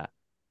note for that.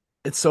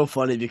 It's so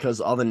funny because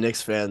all the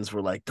Knicks fans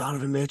were like,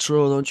 Donovan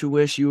Mitchell, don't you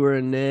wish you were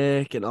a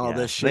Knick and all Yeah,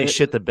 this they shit.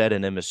 shit the bed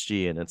in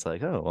MSG, and it's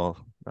like, oh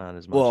well, not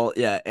as much. Well,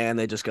 yeah, and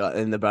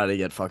they're about to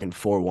get fucking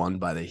 4-1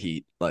 by the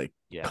Heat. Like,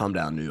 Yeah, calm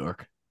down, New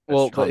York. that's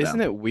Well, true. but Calm isn't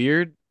down. it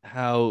weird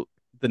how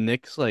the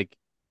Knicks like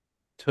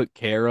took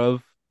care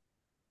of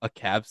a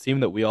Cavs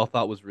team that we all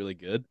thought was really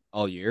good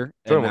all year,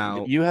 and Jordan,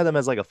 now you had them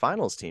as like a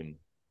finals team,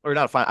 or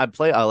not? Fine, I'd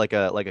play like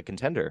a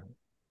contender.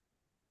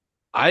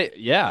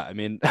 yeah, I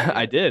mean,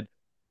 I Yeah. did,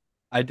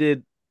 I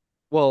did.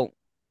 Well,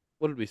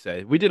 what did we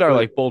say? We did our Well,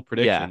 like bold yeah.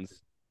 predictions,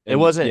 It and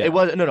wasn't. It yeah,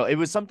 was no. It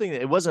was something.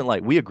 It wasn't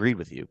like we agreed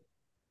with you,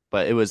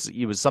 but it was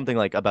something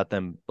like about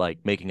them like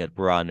making a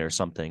run or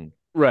something.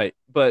 right.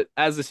 But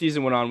as the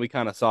season went on, we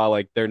kind of saw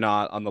like they're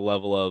not on the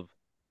level of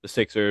the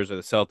Sixers or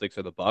the Celtics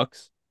or the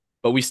Bucks,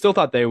 but we still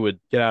thought they would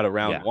get out of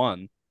round Yeah.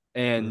 one.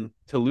 And Mhm.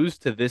 to lose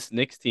to this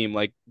Knicks team,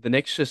 like the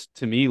Knicks just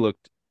to me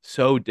looked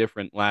so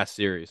different last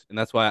series, and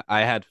that's why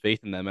I had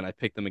faith in them and I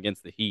picked them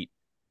against the Heat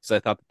because I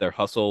thought that their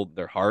hustle,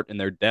 their heart, and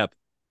their depth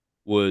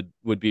would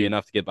be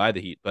enough to get by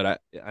the Heat.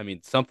 But I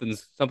mean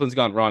something's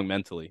gone wrong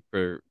mentally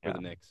for Yeah. the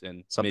Knicks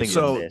and Something maybe it's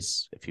So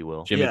amiss, if you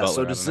will. Jimmy yeah, so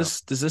Butler. I does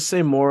don't know. this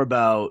say more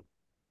about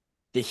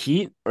the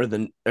Heat or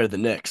the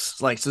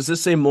Knicks? Like, does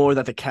this say more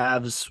that the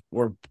Cavs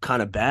were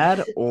kind of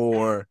bad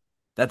or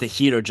that the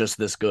Heat are just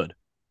this good?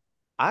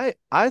 I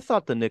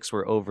thought the Knicks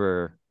were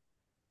over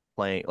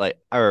playing like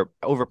or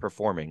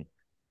overperforming,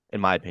 in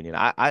my opinion.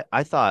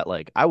 I thought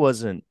like I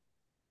wasn't.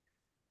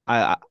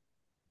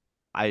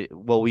 I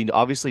well, we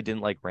obviously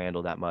didn't like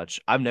Randall that much.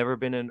 I've never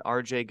been an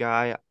RJ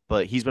guy,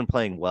 but he's been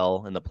playing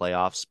well in the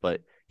playoffs,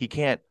 but he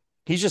can't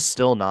he's just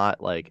still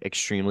not like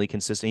extremely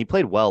consistent. He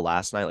played well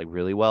last night, like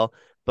really well,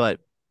 but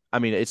I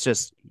mean, it's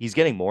just he's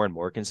getting more and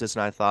more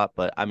consistent, I thought,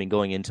 but I mean,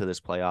 going into this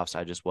playoffs,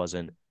 I just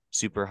wasn't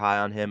super high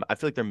on him. I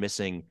feel like they're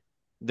missing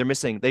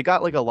they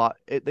got like a lot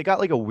they got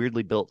like a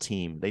weirdly built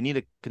team. They need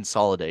to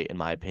consolidate in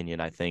my opinion,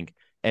 I think,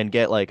 and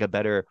get like a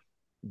better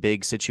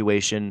big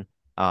situation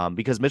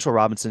because Mitchell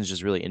Robinson's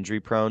just really injury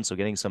prone. So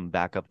getting some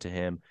backup to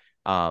him.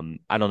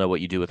 I don't know what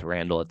you do with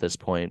Randall at this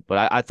point,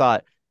 but I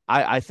thought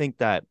I think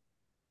that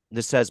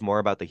this says more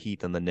about the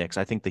Heat than the Knicks.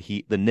 I think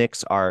the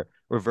Knicks are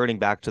reverting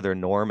back to their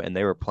norm and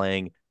they were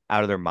playing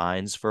out of their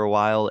minds for a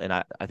while. And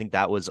I think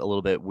that was a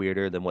little bit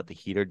weirder than what the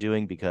Heat are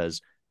doing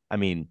because I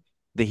mean,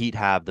 the Heat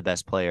have the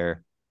best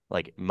player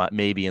like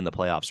maybe in the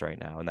playoffs right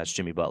now, and that's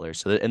Jimmy Butler.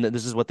 So and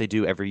this is what they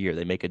do every year.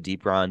 They make a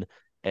deep run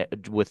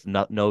with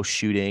no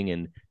shooting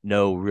and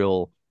no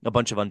real a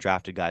bunch of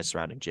undrafted guys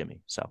surrounding Jimmy.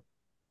 So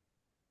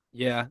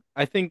Yeah,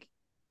 I think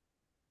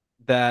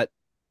that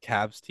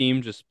Cavs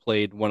team just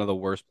played one of the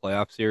worst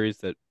playoff series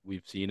that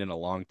we've seen in a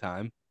long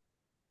time.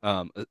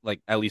 Like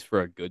at least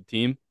for a good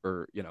team,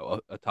 for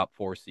a top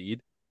four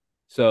seed.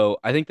 So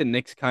I think the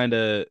Knicks kind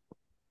of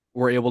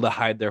were able to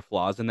hide their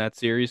flaws in that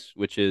series,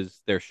 which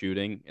is their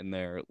shooting and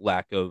their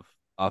lack of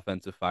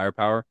offensive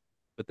firepower.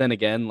 But then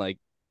again, like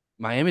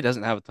Miami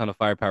doesn't have a ton of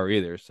firepower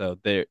either, so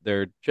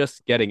they're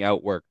just getting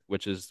outworked,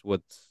 which is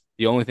what's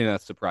the only thing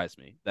that surprised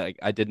me. That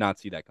I did not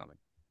see that coming.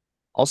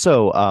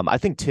 Also, I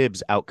think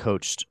Tibbs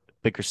outcoached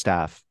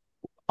Bickerstaff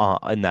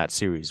in that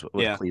series with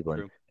Yeah,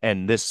 Cleveland. true.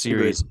 And this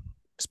series,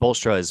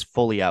 Spoelstra is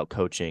fully out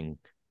coaching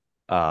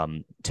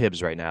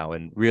Tibbs right now.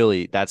 And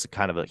really, that's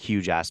kind of a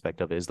huge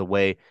aspect of it is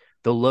the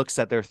looks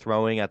that they're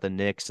throwing at the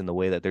Knicks and the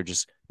way that they're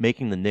just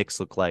making the Knicks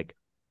look like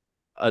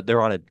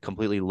they're on a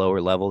completely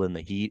lower level than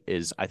the Heat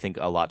is, I think,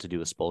 a lot to do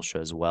with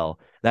Spoelstra as well.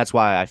 That's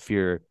why I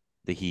fear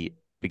the Heat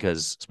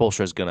because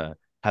Spoelstra is gonna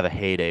have a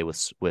heyday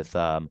with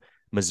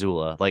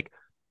Missoula. Like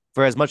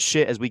for as much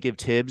shit as we give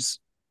Tibbs,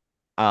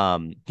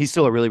 he's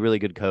still a really, really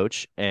good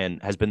coach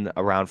and has been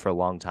around for a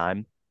long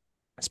time.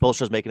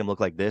 Spoelstra's making him look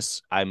like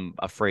this. I'm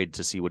afraid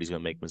to see what he's going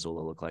to make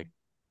Missoula look like.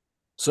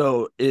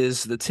 So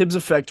is the Tibbs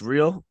effect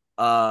real?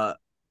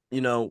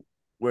 You know,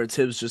 where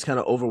Tibbs just kind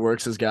of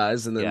overworks his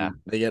guys and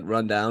then they get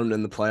run down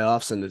in the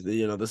playoffs. And,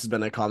 this has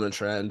been a common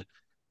trend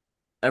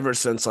ever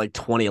since like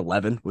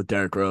 2011 with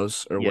Derrick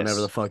Rose or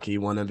whenever the fuck he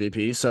won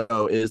MVP.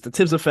 So is the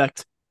Tibbs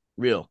effect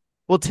real?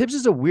 Well, Tibbs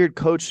is a weird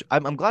coach.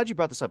 I'm glad you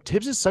brought this up.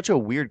 Tibbs is such a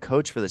weird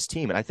coach for this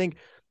team. And I think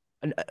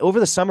over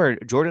the summer,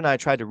 Jordan and I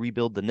tried to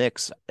rebuild the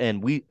Knicks,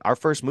 and our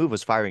first move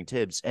was firing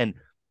Tibbs. And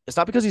it's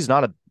not because he's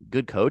not a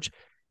good coach.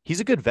 He's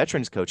a good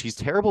veterans coach. He's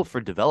terrible for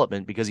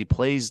development because he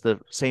plays the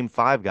same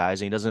five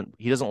guys, and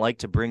he doesn't like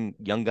to bring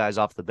young guys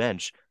off the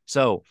bench.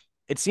 So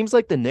it seems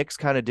like the Knicks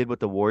kind of did what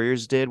the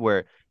Warriors did,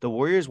 where the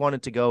Warriors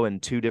wanted to go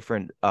in two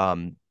different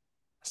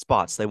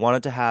spots. They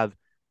wanted to have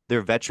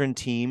their veteran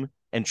team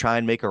and try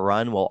and make a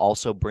run while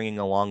also bringing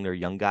along their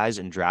young guys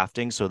and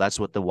drafting. So that's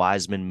what the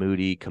Wiseman,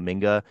 Moody,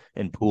 Kuminga,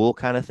 and Poole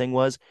kind of thing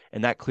was.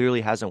 And that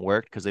clearly hasn't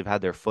worked because they've had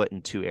their foot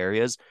in two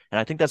areas. And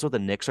I think that's what the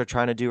Knicks are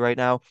trying to do right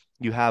now.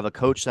 You have a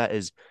coach that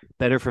is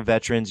better for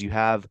veterans. You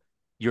have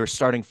your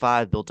starting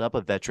five built up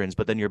of veterans,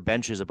 but then your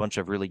bench is a bunch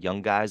of really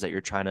young guys that you're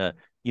trying to,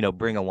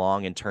 bring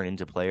along and turn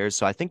into players.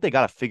 So I think they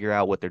got to figure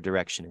out what their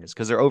direction is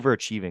because they're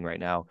overachieving right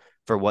now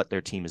for what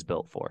their team is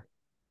built for.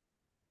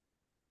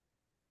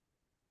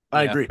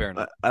 I agree.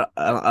 I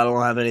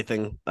don't have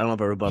anything. I don't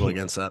have a rebuttal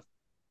against that.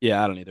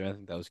 Yeah, I don't either. I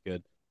think that was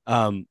good.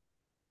 Are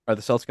the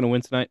Celtics going to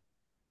win tonight?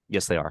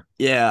 Yes, they are.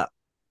 Yeah,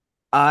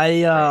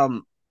 I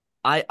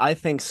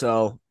think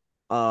so.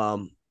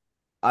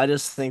 I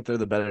just think they're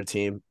the better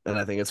team, and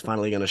I think it's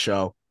finally going to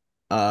show.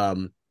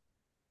 I'm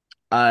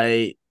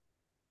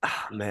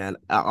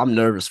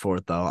nervous for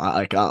it though.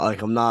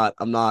 I'm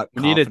not.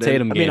 We need a confident.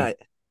 Tatum game.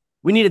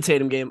 We need a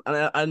Tatum game,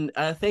 and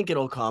I think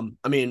it'll come.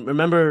 I mean,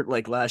 remember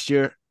like last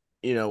year,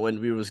 when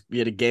we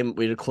had a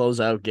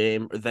closeout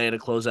game, or they had a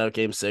closeout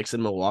game 6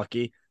 in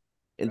Milwaukee,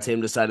 and Right.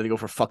 Tatum decided to go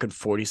for fucking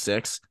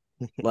 46.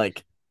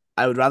 Like,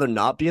 I would rather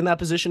not be in that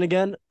position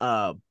again.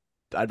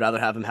 I'd rather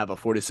have him have a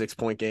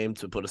 46-point game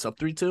to put us up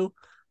 3-2.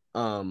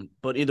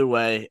 But either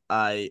way,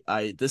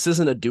 this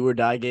isn't a do or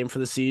die game for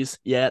the C's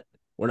yet.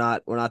 We're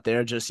not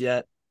there just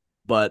yet.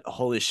 But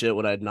holy shit,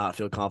 would I not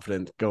feel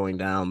confident going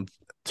down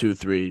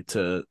 2-3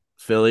 to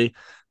Philly?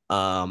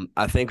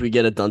 I think we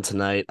get it done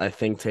tonight. I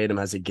think Tatum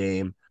has a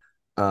game.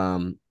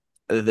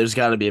 There's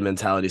got to be a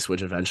mentality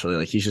switch eventually.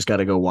 Like he's just got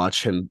to go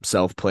watch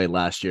himself play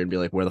last year and be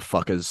like, where the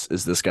fuck is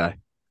this guy?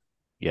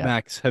 Yeah.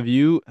 Max, have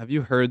you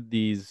heard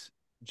these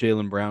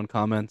Jaylen Brown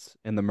comments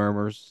and the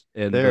murmurs?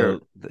 And they're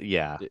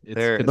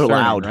concerning,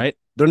 loud, right?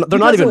 They're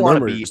not even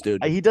murmurs,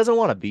 dude. He doesn't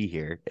want to be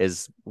here.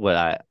 Is what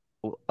I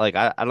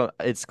don't.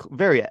 It's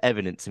very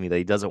evident to me that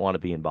he doesn't want to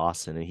be in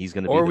Boston, and he's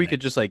going to. Or we could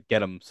just like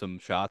get him some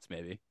shots,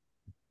 maybe.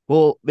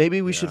 Well,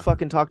 maybe we should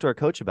fucking talk to our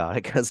coach about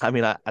it because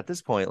at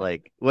this point,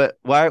 like,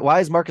 why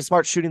is Marcus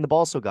Smart shooting the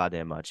ball so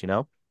goddamn much?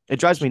 It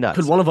drives me nuts.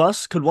 Could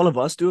one of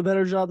us do a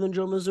better job than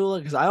Joe Mazzulla?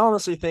 Because I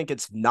honestly think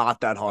it's not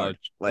that hard.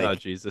 Oh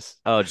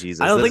Jesus! Oh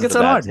Jesus! I don't think it's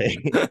that hard.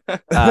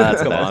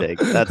 That's a bad take.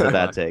 That's a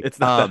bad take. It's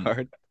not that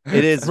hard.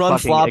 It is. Run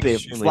floppy.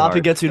 Floppy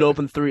hard. gets you to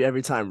open 3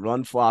 every time.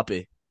 Run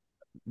floppy.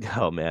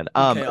 Oh man.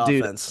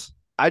 Dude, offense.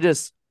 I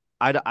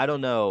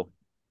don't know.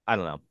 I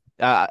don't know.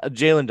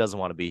 Jaylen doesn't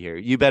want to be here.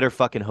 You better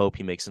fucking hope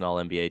he makes an All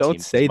NBA team.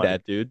 Don't say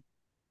that, dude.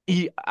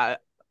 I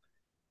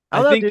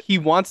think he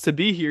wants to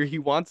be here. He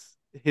wants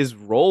his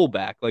role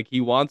back. Like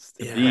he wants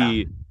to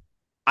be.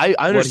 I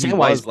understand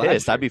why he's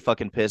pissed. Year. I'd be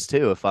fucking pissed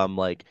too if I'm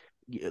like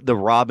the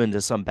Robin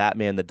to some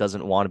Batman that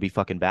doesn't want to be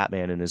fucking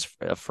Batman and is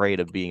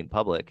afraid of being in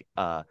public.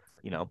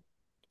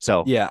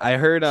 So yeah, I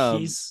heard.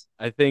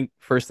 I think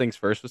First Things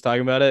First was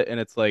talking about it, and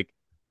it's like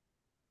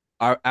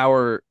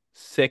our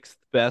 6th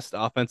best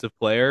offensive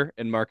player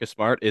in Marcus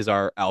Smart is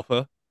our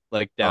alpha,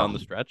 like down the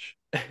stretch.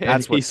 And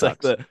that's what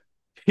sucks.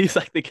 He's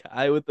like the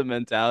guy with the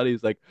mentality.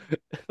 He's like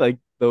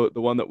the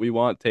one that we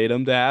want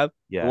Tatum to have.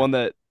 Yeah. The one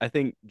that I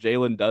think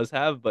Jaylen does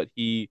have, but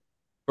he,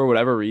 for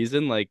whatever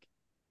reason,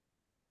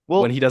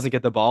 when he doesn't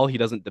get the ball, he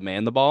doesn't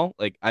demand the ball.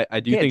 Like I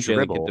do think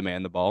Jaylen can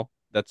demand the ball.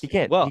 He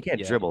can't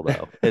dribble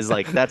though. Is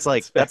that's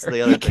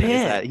the other thing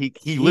is that he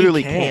He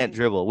literally can't can't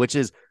dribble, which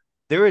is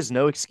there is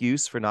no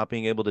excuse for not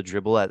being able to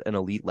dribble at an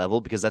elite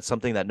level, because that's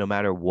something that no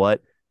matter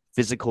what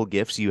physical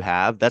gifts you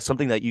have, that's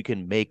something that you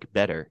can make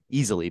better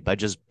easily by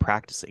just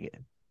practicing it.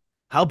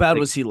 How bad Like,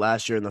 was he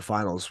last year in the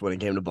finals when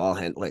it came to ball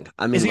handling?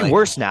 I mean, is he like,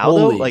 worse now though?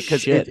 holy Like,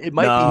 because shit. it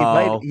might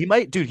No, be, he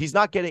might, dude. He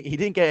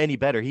didn't get any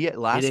better. He he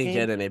last didn't game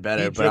get any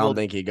better, he but I don't dribbled.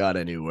 think he got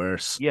any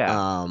worse.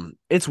 Yeah,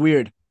 It's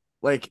weird.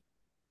 Like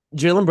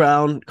Jaylen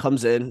Brown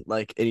comes in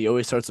like, and he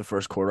always starts the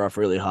first quarter off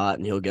really hot,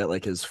 and he'll get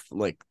like his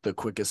like the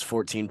quickest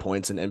 14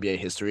 points in NBA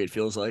history. It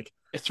feels like.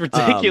 It's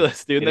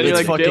ridiculous, dude. And then it you're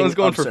is like, fucking Jalen's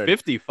going for absurd.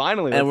 50.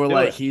 Finally, And let's we're do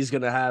like, it. he's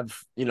gonna have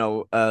a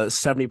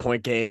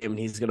 70-point game, and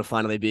he's gonna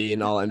finally be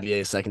an All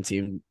NBA second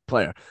team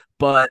player.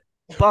 But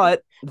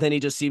then he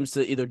just seems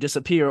to either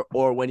disappear,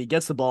 or when he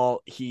gets the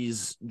ball,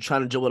 he's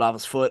trying to dribble it off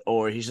his foot,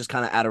 or he's just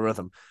kind of out of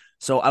rhythm.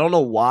 So I don't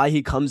know why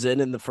he comes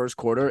in the first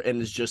quarter and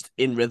is just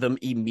in rhythm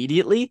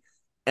immediately,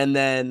 and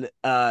then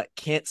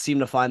can't seem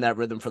to find that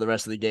rhythm for the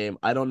rest of the game.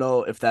 I don't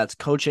know if that's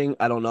coaching.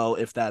 I don't know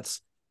if that's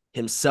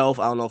himself.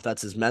 I don't know if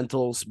that's his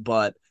mentals,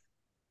 but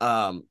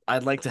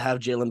I'd like to have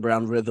Jaylen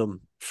Brown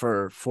rhythm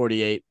for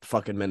 48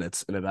 fucking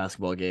minutes in a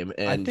basketball game,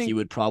 and he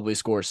would probably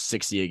score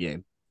 60 a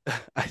game.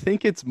 I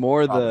think it's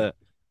more Probably. the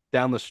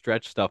down the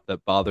stretch stuff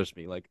that bothers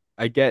me. Like,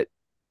 I get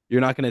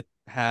you're not going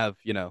to have,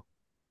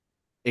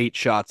 8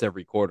 shots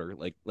every quarter,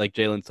 like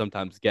Jalen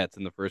sometimes gets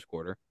in the first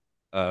quarter,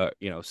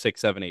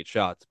 6, 7, 8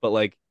 shots. But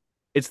like,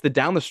 it's the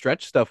down the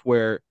stretch stuff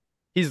where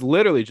he's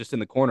literally just in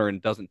the corner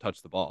and doesn't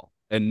touch the ball,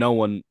 and no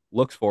one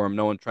looks for him,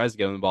 no one tries to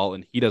get him the ball,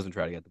 and he doesn't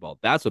try to get the ball.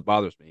 That's what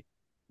bothers me.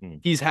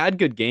 He's had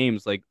good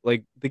games, like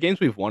the games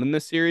we've won in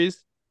this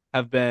series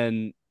have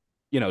been,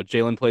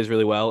 Jalen plays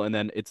really well, and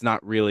then it's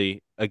not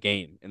really a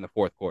game in the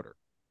fourth quarter.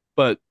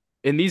 But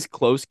in these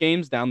close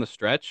games down the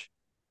stretch,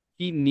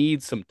 he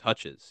needs some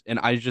touches, and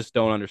I just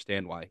don't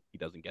understand why he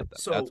doesn't get them.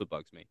 So- That's what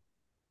bugs me.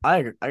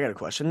 I got a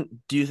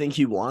question. Do you think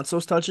he wants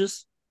those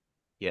touches?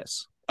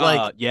 yes.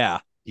 Like, Yeah,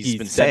 He's he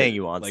been said saying it, he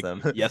wants like,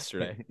 them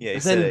yesterday. Yeah, he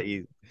Then- said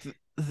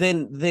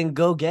it. then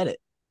go get it.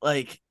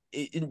 Like,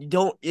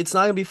 don't. It's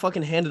not gonna be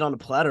fucking handed on a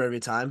platter every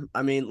time.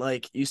 I mean,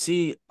 like, you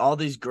see all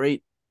these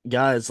great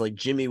guys like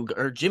Jimmy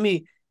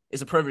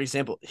is a perfect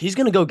example. He's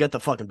gonna go get the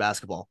fucking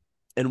basketball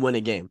and win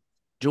a game.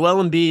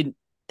 Joel Embiid,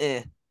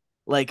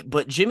 like,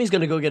 but Jimmy's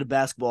gonna go get a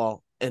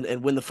basketball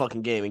and win the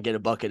fucking game and get a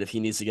bucket if he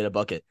needs to get a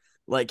bucket.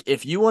 Like,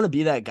 if you want to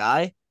be that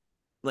guy,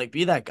 like,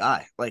 be that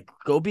guy. Like,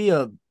 go be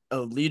a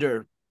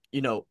leader,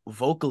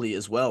 vocally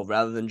as well,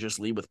 rather than just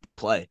lead with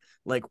play.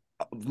 Like,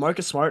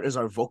 Marcus Smart is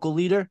our vocal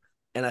leader,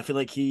 and I feel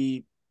like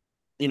he,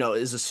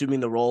 is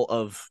assuming the role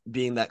of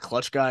being that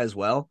clutch guy as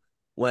well,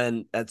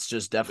 when that's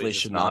just definitely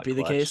just should not not be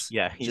the clutch. case.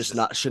 Yeah, he's just just-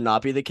 not should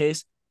not be the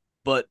case.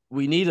 But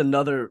we need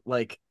another,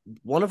 like,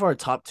 one of our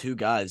top two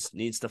guys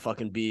needs to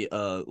fucking be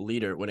a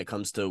leader when it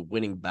comes to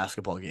winning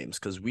basketball games,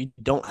 because we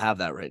don't have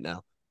that right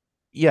now.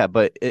 Yeah,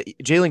 but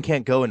Jalen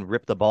can't go and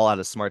rip the ball out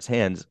of Smart's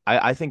hands.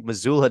 I think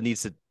Missoula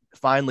needs to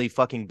finally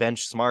fucking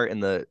bench Smart in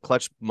the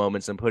clutch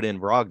moments and put in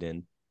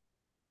Brogdon.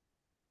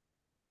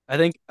 I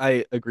think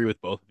I agree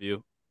with both of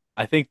you.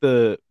 I think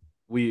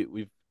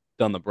we've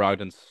done the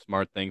Brogdon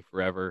Smart thing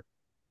forever.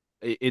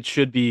 It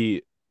should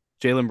be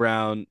Jaylen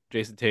Brown,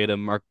 Jason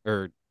Tatum,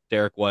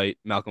 Derek White,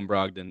 Malcolm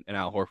Brogdon, and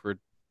Al Horford,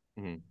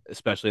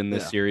 especially in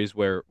this Yeah. series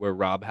where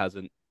Rob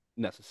hasn't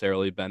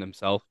necessarily been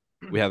himself.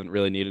 We haven't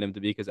really needed him to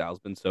be because Al's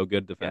been so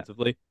good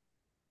defensively.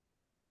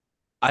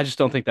 I just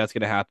don't think that's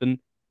going to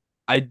happen.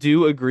 I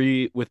do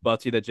agree with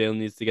Butsy that Jalen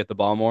needs to get the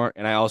ball more,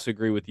 and I also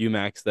agree with you,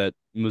 Max, that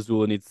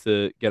Missoula needs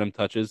to get him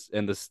touches,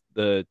 and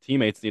the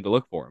teammates need to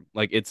look for him.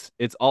 Like, it's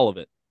all of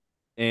it,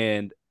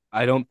 and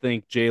I don't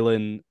think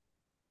Jalen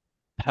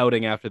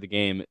pouting after the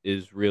game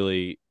is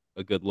really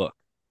a good look,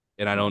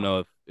 and I don't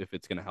know if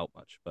it's going to help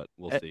much, but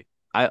we'll see.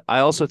 I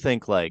also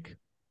think, like,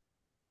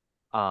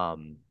 I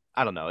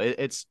don't know.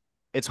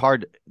 It's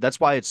hard. That's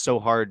why it's so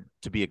hard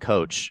to be a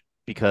coach,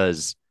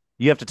 because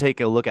you have to take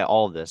a look at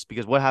all of this,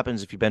 because what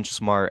happens if you bench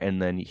Smart and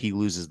then he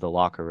loses the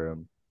locker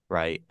room,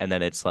 right? And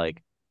then it's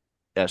like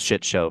a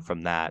shit show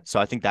from that. So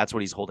I think that's what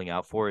he's holding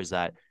out for, is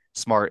that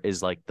Smart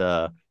is like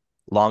the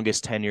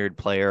longest tenured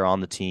player on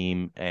the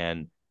team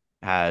and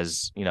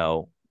has,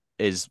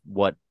 is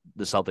what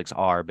the Celtics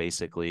are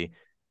basically.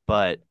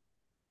 But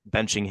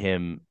benching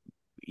him,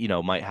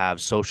 might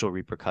have social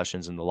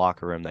repercussions in the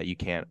locker room that you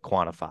can't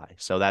quantify.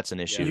 So that's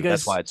an issue.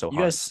 That's why it's so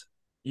hard.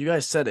 You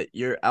guys said it.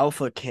 Your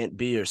alpha can't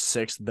be your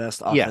sixth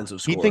best Yeah, offensive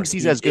scorer. he thinks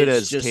he's as good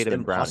it's as just Tatum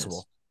and Brown impossible.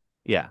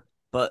 is. Yeah.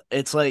 But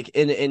it's like,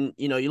 and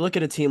you look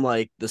at a team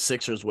like the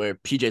Sixers where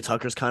PJ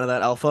Tucker's kind of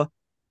that alpha,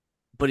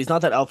 but he's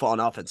not that alpha on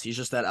offense. He's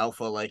just that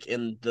alpha like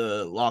in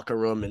the locker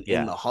room and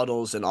in the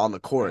huddles and on the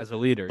court. As a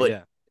leader,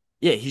 But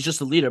yeah, he's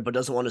just a leader, but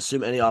doesn't want to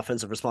assume any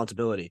offensive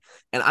responsibility.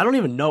 And I don't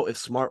even know if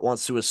Smart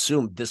wants to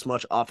assume this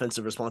much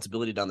offensive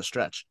responsibility down the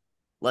stretch.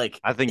 Like,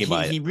 I think he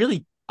might. He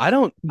really I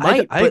don't.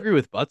 might. I agree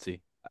with Butsy.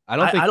 I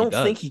don't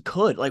think he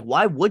could. Like,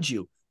 why would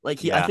you? Like,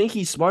 I Yeah. think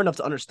he's smart enough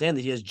to understand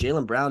that he has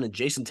Jaylen Brown and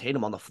Jason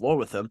Tatum on the floor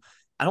with him.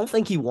 I don't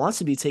think he wants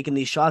to be taking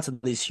these shots in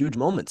these huge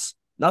moments.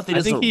 Not that he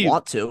I think doesn't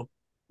want to.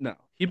 No, he Like,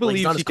 he's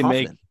believes not he as can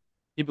make confident.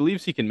 he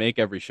believes he can make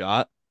every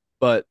shot,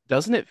 but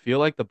doesn't it feel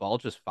like the ball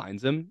just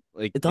finds him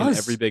like It in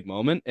every does. big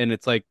moment? And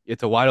it's like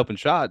it's a wide open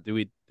shot. Do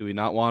we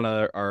not want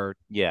our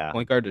Yeah.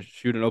 point guard to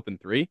shoot an open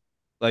three?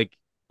 Like,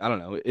 I don't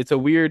know. It's that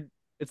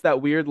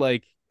weird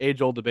like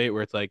age old debate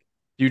where it's like,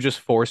 do you just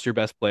force your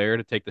best player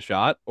to take the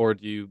shot or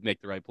do you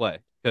make the right play?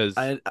 Because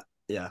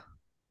Yeah. I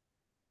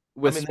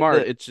with mean,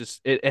 Smart, it's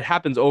just it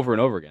happens over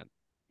and over again.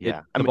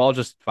 yeah. I The mean, ball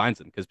just finds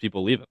him because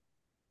people leave him.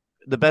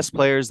 the best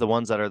players, the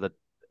ones that are the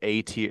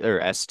A tier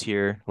or S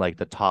tier, like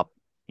the top,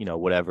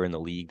 whatever in the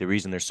league, the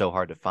reason they're so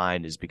hard to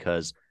find is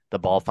because the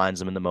ball finds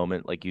them in the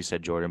moment, like you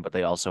said, Jordan, but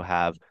they also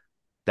have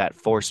that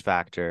force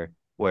factor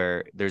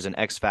where there's an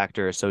X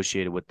factor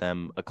associated with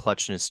them, a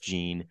clutchness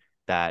gene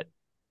that,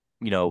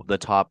 the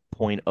top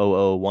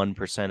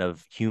 0.001%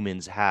 of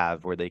humans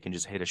have where they can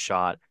just hit a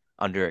shot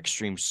under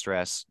extreme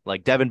stress.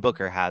 Like Devin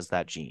Booker has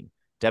that gene.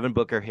 Devin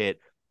Booker hit,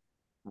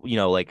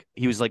 like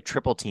he was like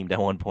triple teamed at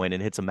one point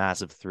and hits a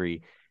massive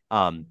three.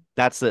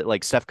 That's the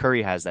like Steph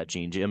Curry has that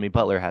gene. Jimmy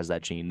Butler has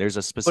that gene. There's a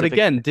But specific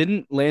again,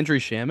 didn't Landry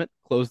Shamet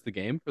close the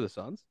game for the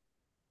Suns?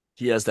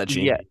 He has that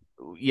gene. yeah,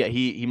 yeah,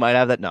 he might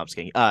have that. No, I'm just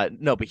kidding.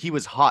 No, but he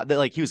was hot.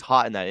 Like he was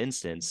hot in that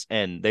instance,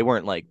 and they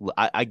weren't like.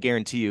 I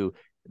guarantee you,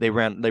 they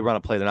run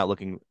a play. They're not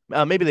looking.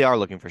 Maybe they are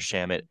looking for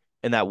Shamit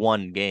in that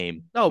one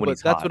game No, when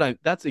he's but that's hot. what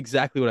that's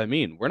exactly what I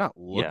mean. We're not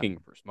Yeah, looking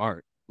for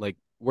Smart. Like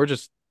we're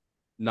just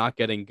not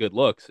getting good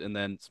looks, and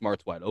then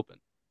Smart's wide open.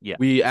 yeah,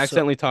 We So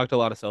accidentally talked a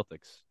lot of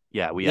Celtics.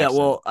 yeah. We yeah,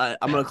 accidentally. well,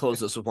 I'm gonna close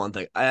this with one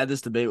thing. I had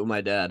this debate with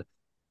my dad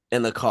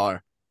in the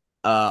car,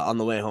 on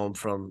the way home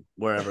from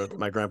wherever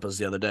my grandpa's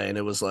the other day, and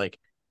it was like,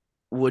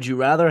 would you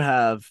rather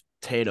have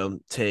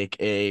Tatum take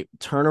a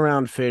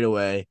turnaround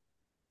fadeaway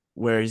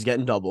where he's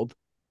getting doubled,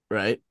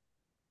 right?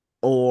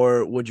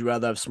 Or would you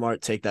rather have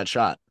Smart take that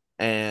shot?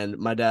 And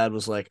my dad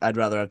was like, I'd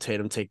rather have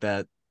Tatum take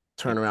that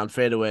turnaround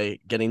fadeaway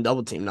getting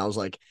double teamed. And I was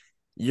like,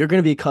 you're going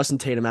to be cussing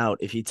Tatum out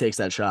if he takes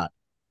that shot.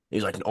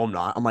 He's like, no, I'm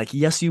not. I'm like,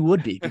 yes, you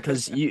would be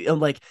because I'm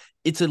like,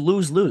 it's a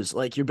lose lose.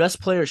 Like, your best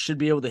player should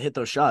be able to hit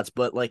those shots.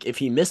 But like, if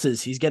he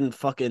misses, he's getting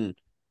fucking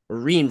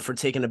reamed for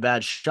taking a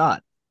bad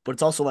shot. But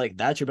it's also like,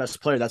 that's your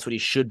best player. That's what he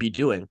should be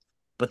doing.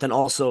 But then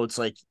also, it's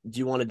like, do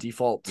you want to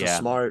default to Yeah,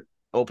 Smart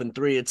open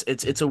three?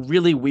 It's a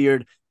really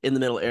weird in the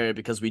middle area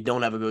because we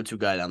don't have a go to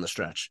guy down the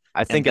stretch,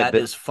 I and think at that the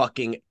is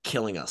fucking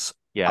killing us.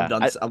 I'm yeah.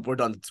 done. We're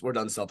done. We're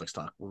done. Celtics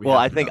talk. We Well,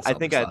 have I to be think done I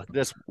think Celtics at talk.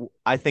 this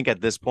I think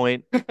at this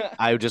point,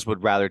 I just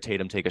would rather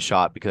Tatum take a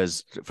shot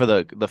because for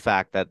the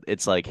fact that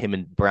it's like him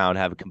and Brown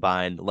have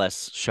combined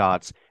less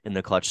shots in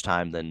the clutch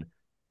time than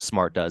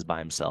Smart does by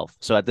himself.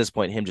 So at this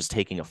point, him just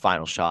taking a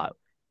final shot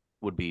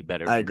would be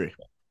better I for me. agree.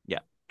 Yeah.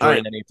 All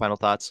Jordan, right. any final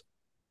thoughts?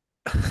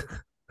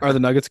 Are the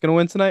Nuggets going to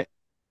win tonight?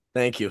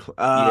 Thank you.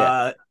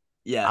 Yeah. I'm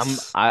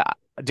Yes. I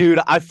dude,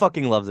 I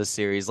fucking love this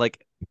series.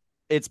 Like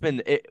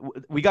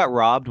we got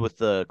robbed with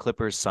the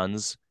Clippers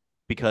Suns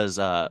because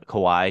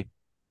Kawhi,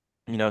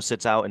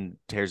 sits out and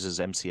tears his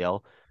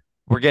MCL.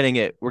 We're getting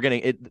it. We're getting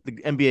it. The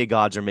NBA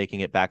gods are making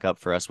it back up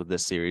for us with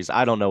this series.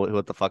 I don't know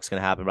what the fuck's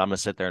gonna happen, but I'm gonna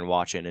sit there and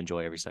watch it and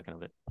enjoy every second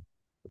of it.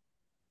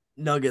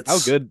 How Nuggets.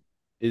 good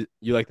is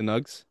you like the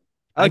Nugs?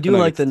 I I like the do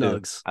like Nuggets the too.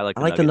 Nugs. I like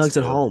I the like the Nuggets Nugs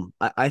at too. home.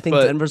 I think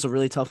But Denver's a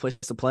really tough place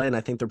to play, and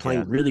I think they're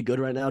Yeah, playing really good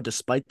right now,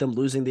 despite them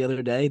losing the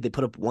other day. They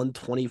put up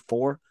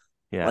 124.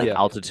 yeah. Like, yeah, they're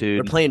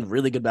Altitude. playing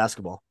really good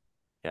basketball.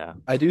 Yeah,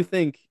 I do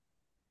think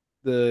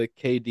the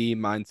KD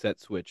mindset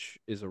switch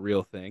is a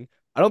real thing.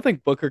 I don't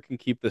think Booker can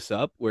keep this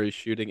up where he's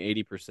shooting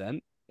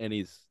 80% and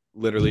he's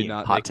literally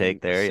not hot making take a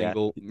there. Yeah.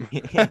 single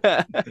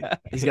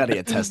He's got to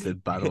get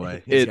tested, by the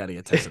way. He's it got to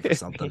get tested for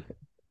something.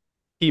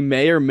 he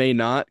may or may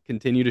not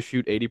continue to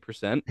shoot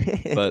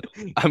 80%, but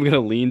I'm gonna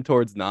lean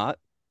towards not.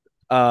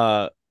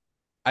 Uh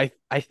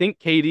I think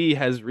KD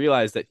has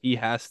realized that he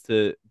has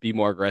to be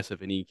more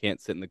aggressive and he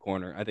can't sit in the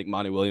corner. I think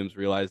Monty Williams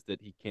realized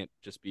that he can't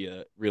just be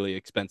a really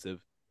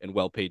expensive and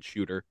well-paid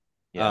shooter.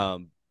 Yeah.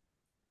 Um,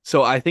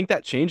 so I think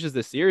that changes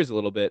the series a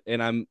little bit,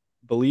 and I'm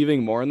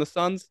believing more in the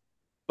Suns.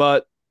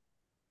 But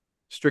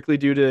strictly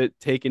due to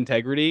take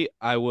integrity,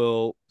 I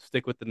will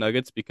stick with the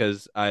Nuggets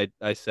because I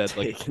said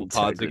like a Take couple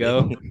pods integrity.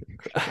 ago,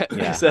 I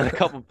Yeah. said a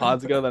couple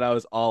pods ago that I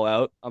was all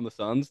out on the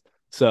Suns.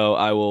 So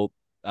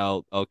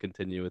I'll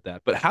continue with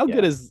that. But how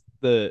good Yeah. is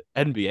the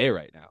NBA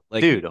right now?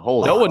 Like Dude,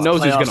 holy no Oh, one the fuck.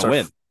 knows who's playoffs gonna are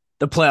win.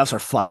 the playoffs are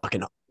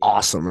fucking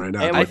awesome right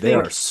now, And I dude. They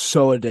are think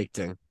so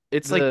addicting.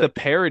 it's like The the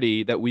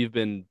parody that we've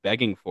been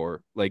begging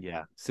for, like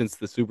yeah. since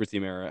the Super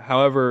Team era.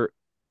 However,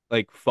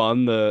 like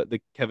fun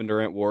the Kevin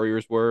Durant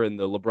Warriors were and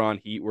the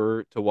LeBron Heat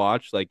were to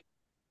watch, like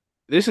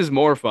this is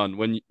more fun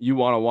when you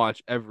want to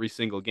watch every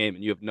single game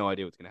and you have no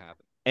idea what's going to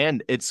happen.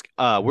 And it's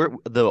we're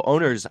the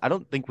owners, I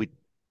don't think we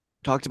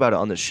talked about it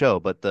on the show,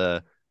 but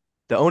the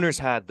owners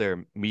had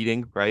their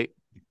meeting, right,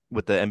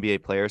 with the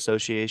NBA Player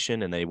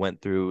Association, and they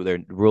went through their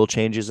rule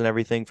changes and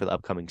everything for the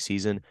upcoming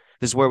season.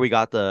 This is where we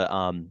got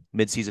the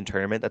mid-season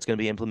tournament that's going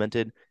to be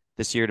implemented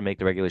this year to make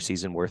the regular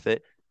season worth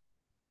it.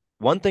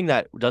 One thing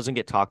that doesn't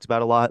get talked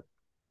about a lot,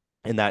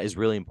 and that is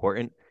really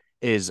important,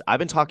 is I've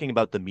been talking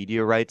about the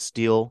media rights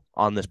deal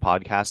on this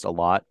podcast a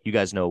lot. You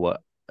guys know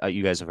what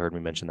you guys have heard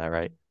me mention that,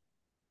 right?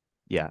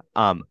 Yeah.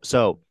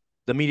 So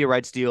the media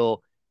rights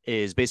deal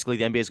is basically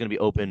the NBA is going to be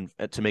open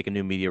to make a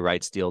new media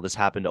rights deal. This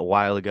happened a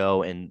while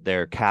ago, and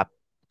their cap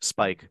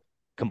spike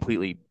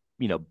completely,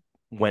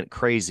 went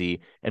crazy.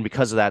 And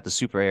because of that, the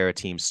super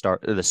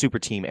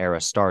team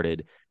era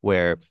started,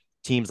 where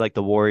teams like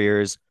the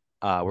Warriors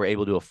were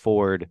able to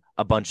afford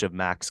a bunch of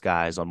max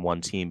guys on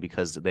one team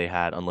because they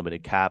had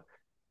unlimited cap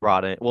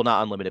brought in. Well,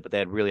 not unlimited, but they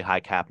had really high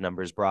cap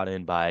numbers brought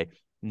in by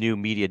new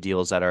media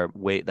deals that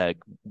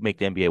make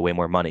the NBA way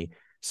more money.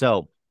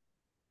 So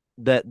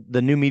that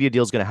the new media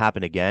deal is going to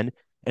happen again,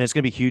 and it's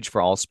going to be huge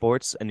for all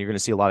sports, and you're going to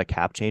see a lot of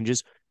cap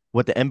changes.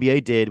 What the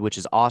NBA did, which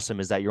is awesome,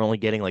 is that you're only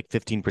getting like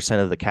 15%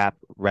 of the cap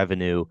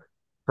revenue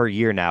per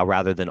year now,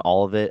 rather than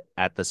all of it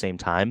at the same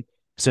time.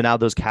 So now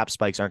those cap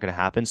spikes aren't going to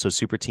happen. So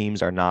super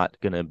teams are not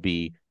going to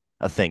be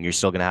a thing. You're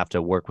still going to have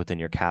to work within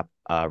your cap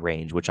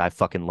range, which I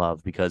fucking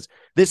love because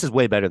this is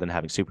way better than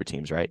having super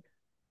teams, right?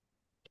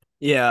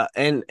 Yeah,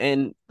 and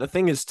the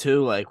thing is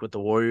too, like with the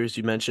Warriors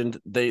you mentioned,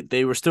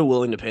 they were still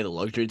willing to pay the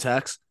luxury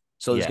tax.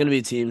 So there's Yeah. going to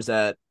be teams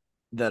that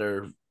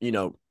are,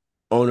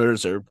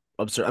 owners are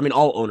absurd. I mean,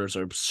 all owners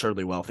are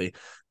absurdly wealthy,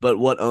 but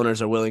what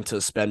owners are willing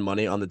to spend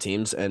money on the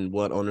teams and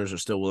what owners are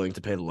still willing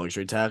to pay the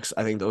luxury tax,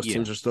 I think those Yeah.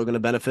 teams are still going to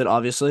benefit,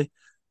 obviously.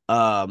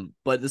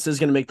 But this is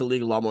going to make the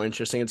league a lot more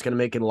interesting. It's going to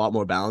make it a lot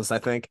more balanced, I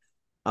think.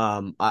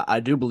 I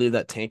do believe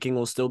that tanking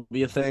will still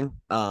be a thing.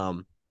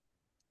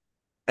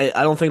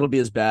 I don't think it'll be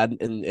as bad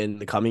in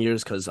the coming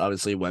years because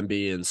obviously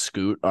Wemby and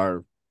Scoot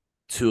are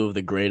two of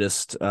the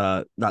greatest.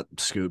 Not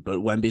Scoot, but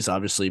Wemby's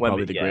obviously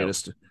probably Wemby, the yeah.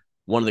 greatest,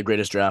 one of the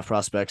greatest draft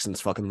prospects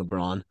since fucking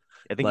LeBron.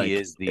 I think he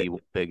Like, is the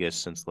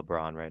biggest since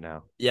LeBron right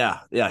now. yeah,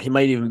 he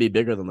might even be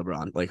bigger than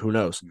LeBron. Like, who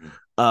knows?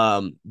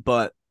 Mhm.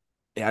 But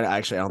yeah,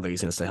 actually, I don't think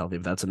he's gonna stay healthy.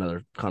 But that's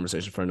another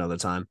conversation for another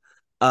time.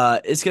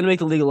 It's gonna make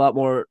the league a lot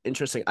more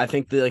interesting. I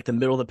think the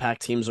middle of the pack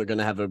teams are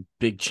gonna have a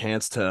big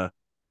chance to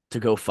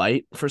go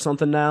fight for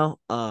something now.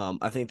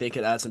 I think they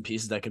could add some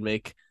pieces that could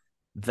make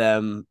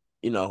them,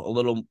 a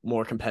little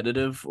more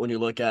competitive when you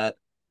look at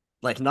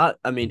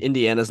I mean,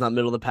 Indiana's not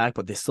middle of the pack,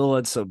 but they still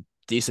had some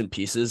decent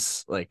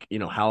pieces like, I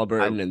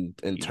Halliburton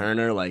and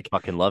Turner. Like,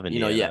 fucking love yeah,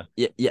 Indiana.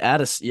 you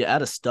add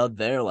a stud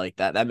there like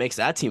that. That makes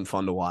that team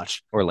fun to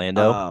watch.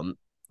 Orlando. Um,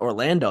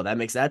 Orlando, that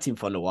makes that team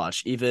fun to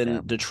watch. Yeah. Even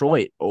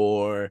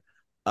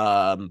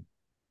um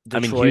I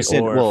mean, Detroit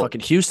Houston. or Well,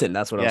 fucking Houston.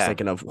 That's what I was yeah.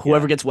 thinking of. Yeah.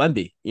 Whoever gets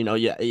Wemby,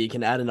 yeah, you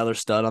can add another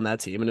stud on that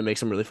team, and it makes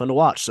them really fun to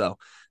watch. So,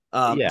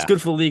 it's Yeah.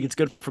 good for the league. It's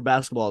good for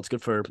basketball. It's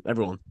good for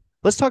everyone.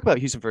 Let's talk about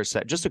Houston for a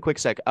sec. Just a quick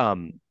sec.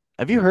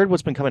 Have you heard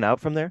what's been coming out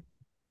from there?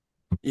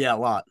 Yeah, a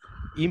lot.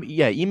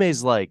 Yeah,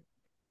 Ime's like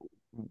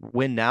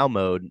win now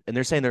mode, and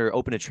they're saying they're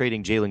open to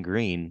trading Jalen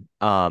Green.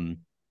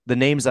 The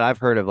names that I've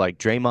heard of like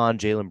Draymond,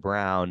 Jalen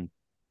Brown,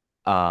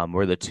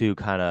 were the two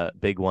kind of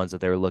big ones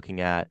that they were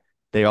looking at.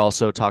 They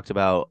also talked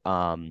about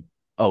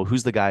oh,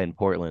 who's the guy in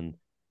Portland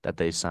that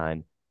they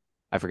signed?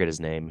 I forget his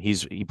name.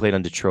 He played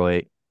on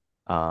Detroit.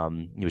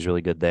 He was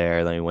really good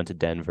there. Then he went to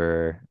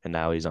Denver, and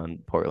now he's on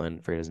Portland.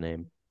 I forget his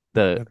name. I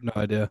The have no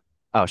idea.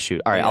 Oh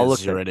shoot. All right, I I'll got look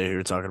zero that. idea who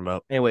you're talking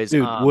about. Anyways,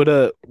 Dude, would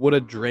a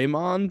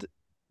Draymond,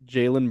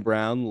 Jalen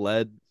Brown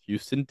led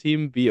Houston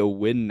team be a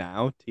win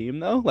now team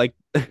though? Like,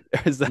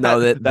 is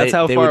No, that's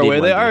how they far would need away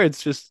they Wemby. are?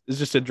 It's just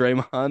a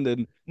Draymond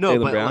and no,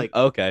 Jalen but Brown. like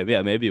Okay,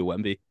 yeah, maybe a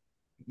Wemby. They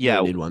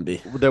yeah, would need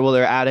Wemby.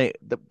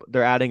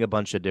 they're adding a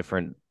bunch of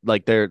different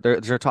like they're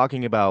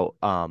talking about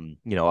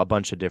a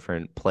bunch of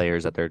different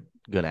players that they're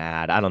gonna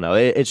add. I don't know.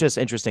 It's just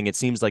interesting. It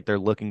seems like they're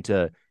looking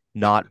to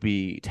not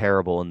be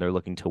terrible and they're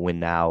looking to win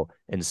now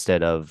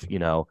instead of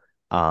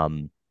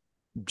um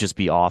just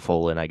be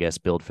awful and I guess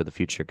build for the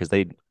future because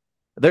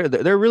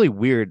they're really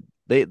weird.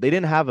 They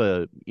didn't have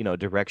a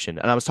direction.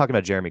 And I was talking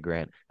about Jeremy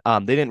Grant.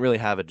 They didn't really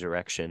have a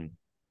direction.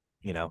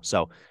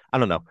 So I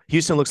don't know.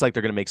 Houston looks like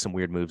they're going to make some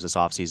weird moves this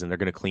offseason. They're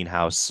going to clean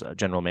house,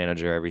 general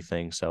manager,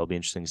 everything. So it'll be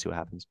interesting to see what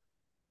happens.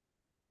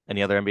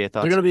 Any other NBA They're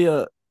thoughts? gonna be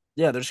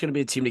they're just gonna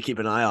be a team to keep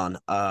an eye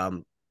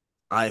on.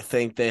 I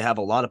think they have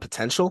a lot of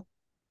potential.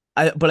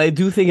 But I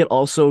do think it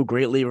also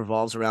greatly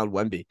revolves around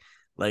Wemby.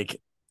 Like,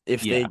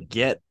 if they Yeah.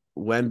 get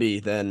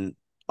Wemby, then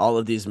all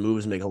of these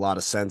moves make a lot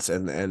of sense,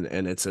 and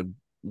it's a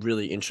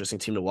really interesting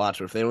team to watch.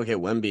 But if they don't get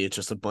Wemby, it's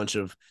just a bunch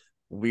of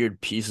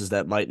weird pieces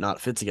that might not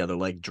fit together,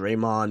 like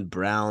Draymond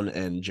Brown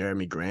and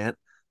Jeremy Grant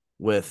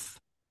with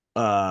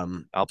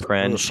Alperen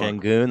who the fuck?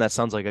 Şengün. That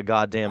sounds like a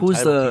goddamn Who's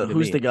title the team to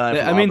who's me. the guy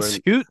Yeah, from I mean,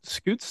 Auburn?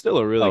 Scoot's still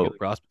a really Oh. good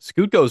prospect.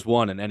 Scoot goes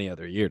one in any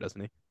other year, doesn't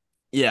he?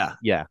 Yeah,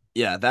 Yeah.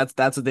 yeah, that's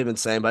what they've been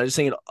saying. But I just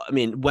think I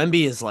mean,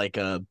 Wemby is like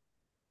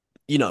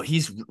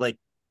he's like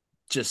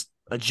just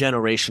a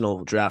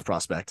generational draft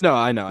prospect. No,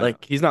 I know.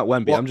 Like, He's not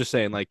Wemby. well, I'm just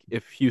saying, like,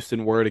 if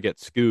Houston were to get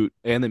Scoot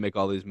and they make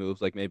all these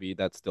moves, like maybe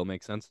that still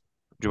makes sense.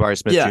 Jabari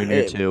Smith yeah,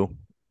 Jr. too.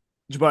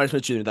 Jabari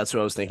Smith Jr. That's what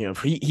I was thinking of.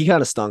 He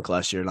kind of stunk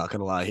last year. Not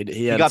gonna lie,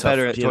 he had a got tough,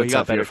 better. he had a He got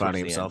tough year better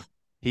finding towards the end. himself.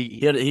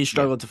 He He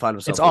struggled to find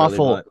himself. It's early,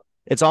 awful. but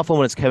It's awful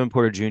when it's Kevin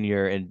Porter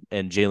Jr.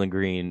 and Jalen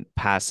Green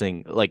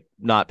passing, like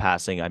not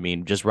passing. I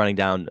mean, just running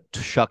down,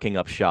 shucking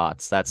up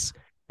shots. That's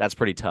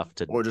pretty tough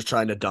to. or just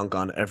trying to dunk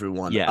on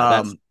everyone.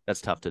 Yeah, that's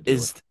tough to do.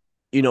 Is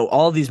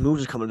all these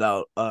moves are coming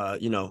out,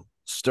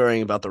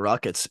 stirring about the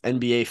Rockets.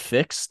 NBA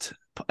fixed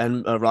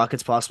and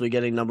Rockets possibly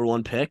getting number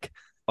 1 pick.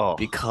 Oh,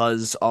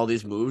 Because all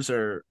these moves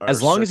are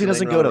as long as he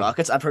doesn't go to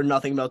Rockets. I've heard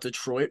nothing about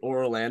Detroit or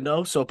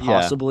Orlando, so Yeah.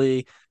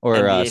 possibly or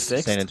NBA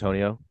fixed. San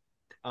Antonio.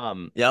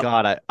 Yep.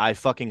 God, I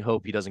fucking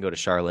hope he doesn't go to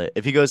Charlotte.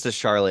 If he goes to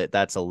Charlotte,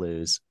 that's a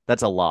lose.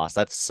 That's a loss.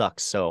 That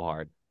sucks so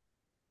hard.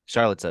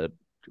 Charlotte's a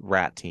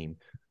rat team.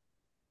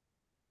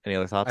 Any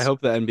other thoughts? I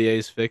hope the NBA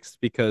is fixed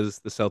because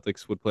the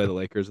Celtics would play the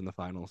Lakers in the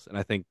finals, and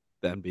I think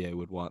the NBA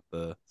would want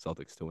the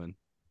Celtics to win.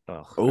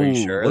 Oh, Oh, are you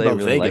sure? what They about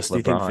really Vegas? Do like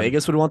you think LeBron.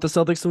 Vegas would want the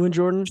Celtics to win,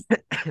 Jordan?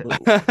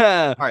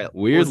 All right,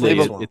 Weirdly,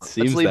 let's it, leave it him- seems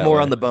let's leave that more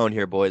way. on the bone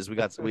here, boys. All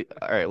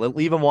right,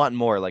 leave them wanting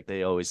more, like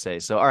they always say.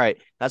 So, all right,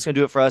 that's gonna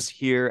do it for us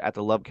here at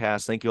the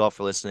Lovecast. Thank you all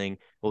for listening.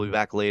 We'll be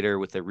back later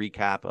with a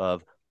recap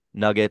of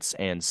Nuggets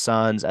and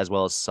Suns, as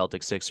well as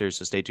Celtics Sixers.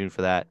 So stay tuned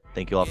for that.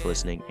 Thank you all for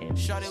listening. And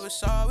Shawty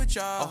was all with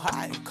y'all. Oh,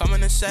 hi. Coming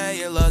to say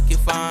you look, you're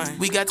fine.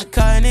 We got to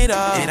cutting it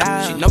up.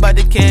 She know about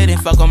the kid and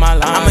fuck on my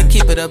line. I'ma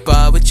keep it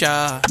above with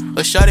y'all.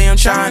 But shawty, I'm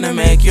trying to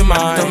make you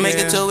mine. Don't make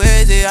it too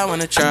easy, I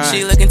wanna try.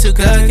 She looking too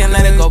good, can't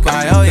let it go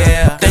by. Oh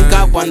yeah. Think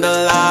I won the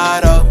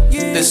lotto.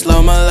 This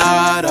low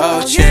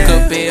mulatto chick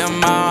could be a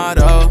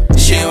model.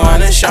 She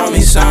wanna show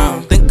me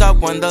some. Think I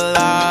won the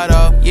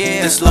lotto.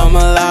 This low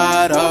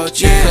mulatto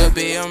chick could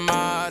be a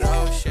model.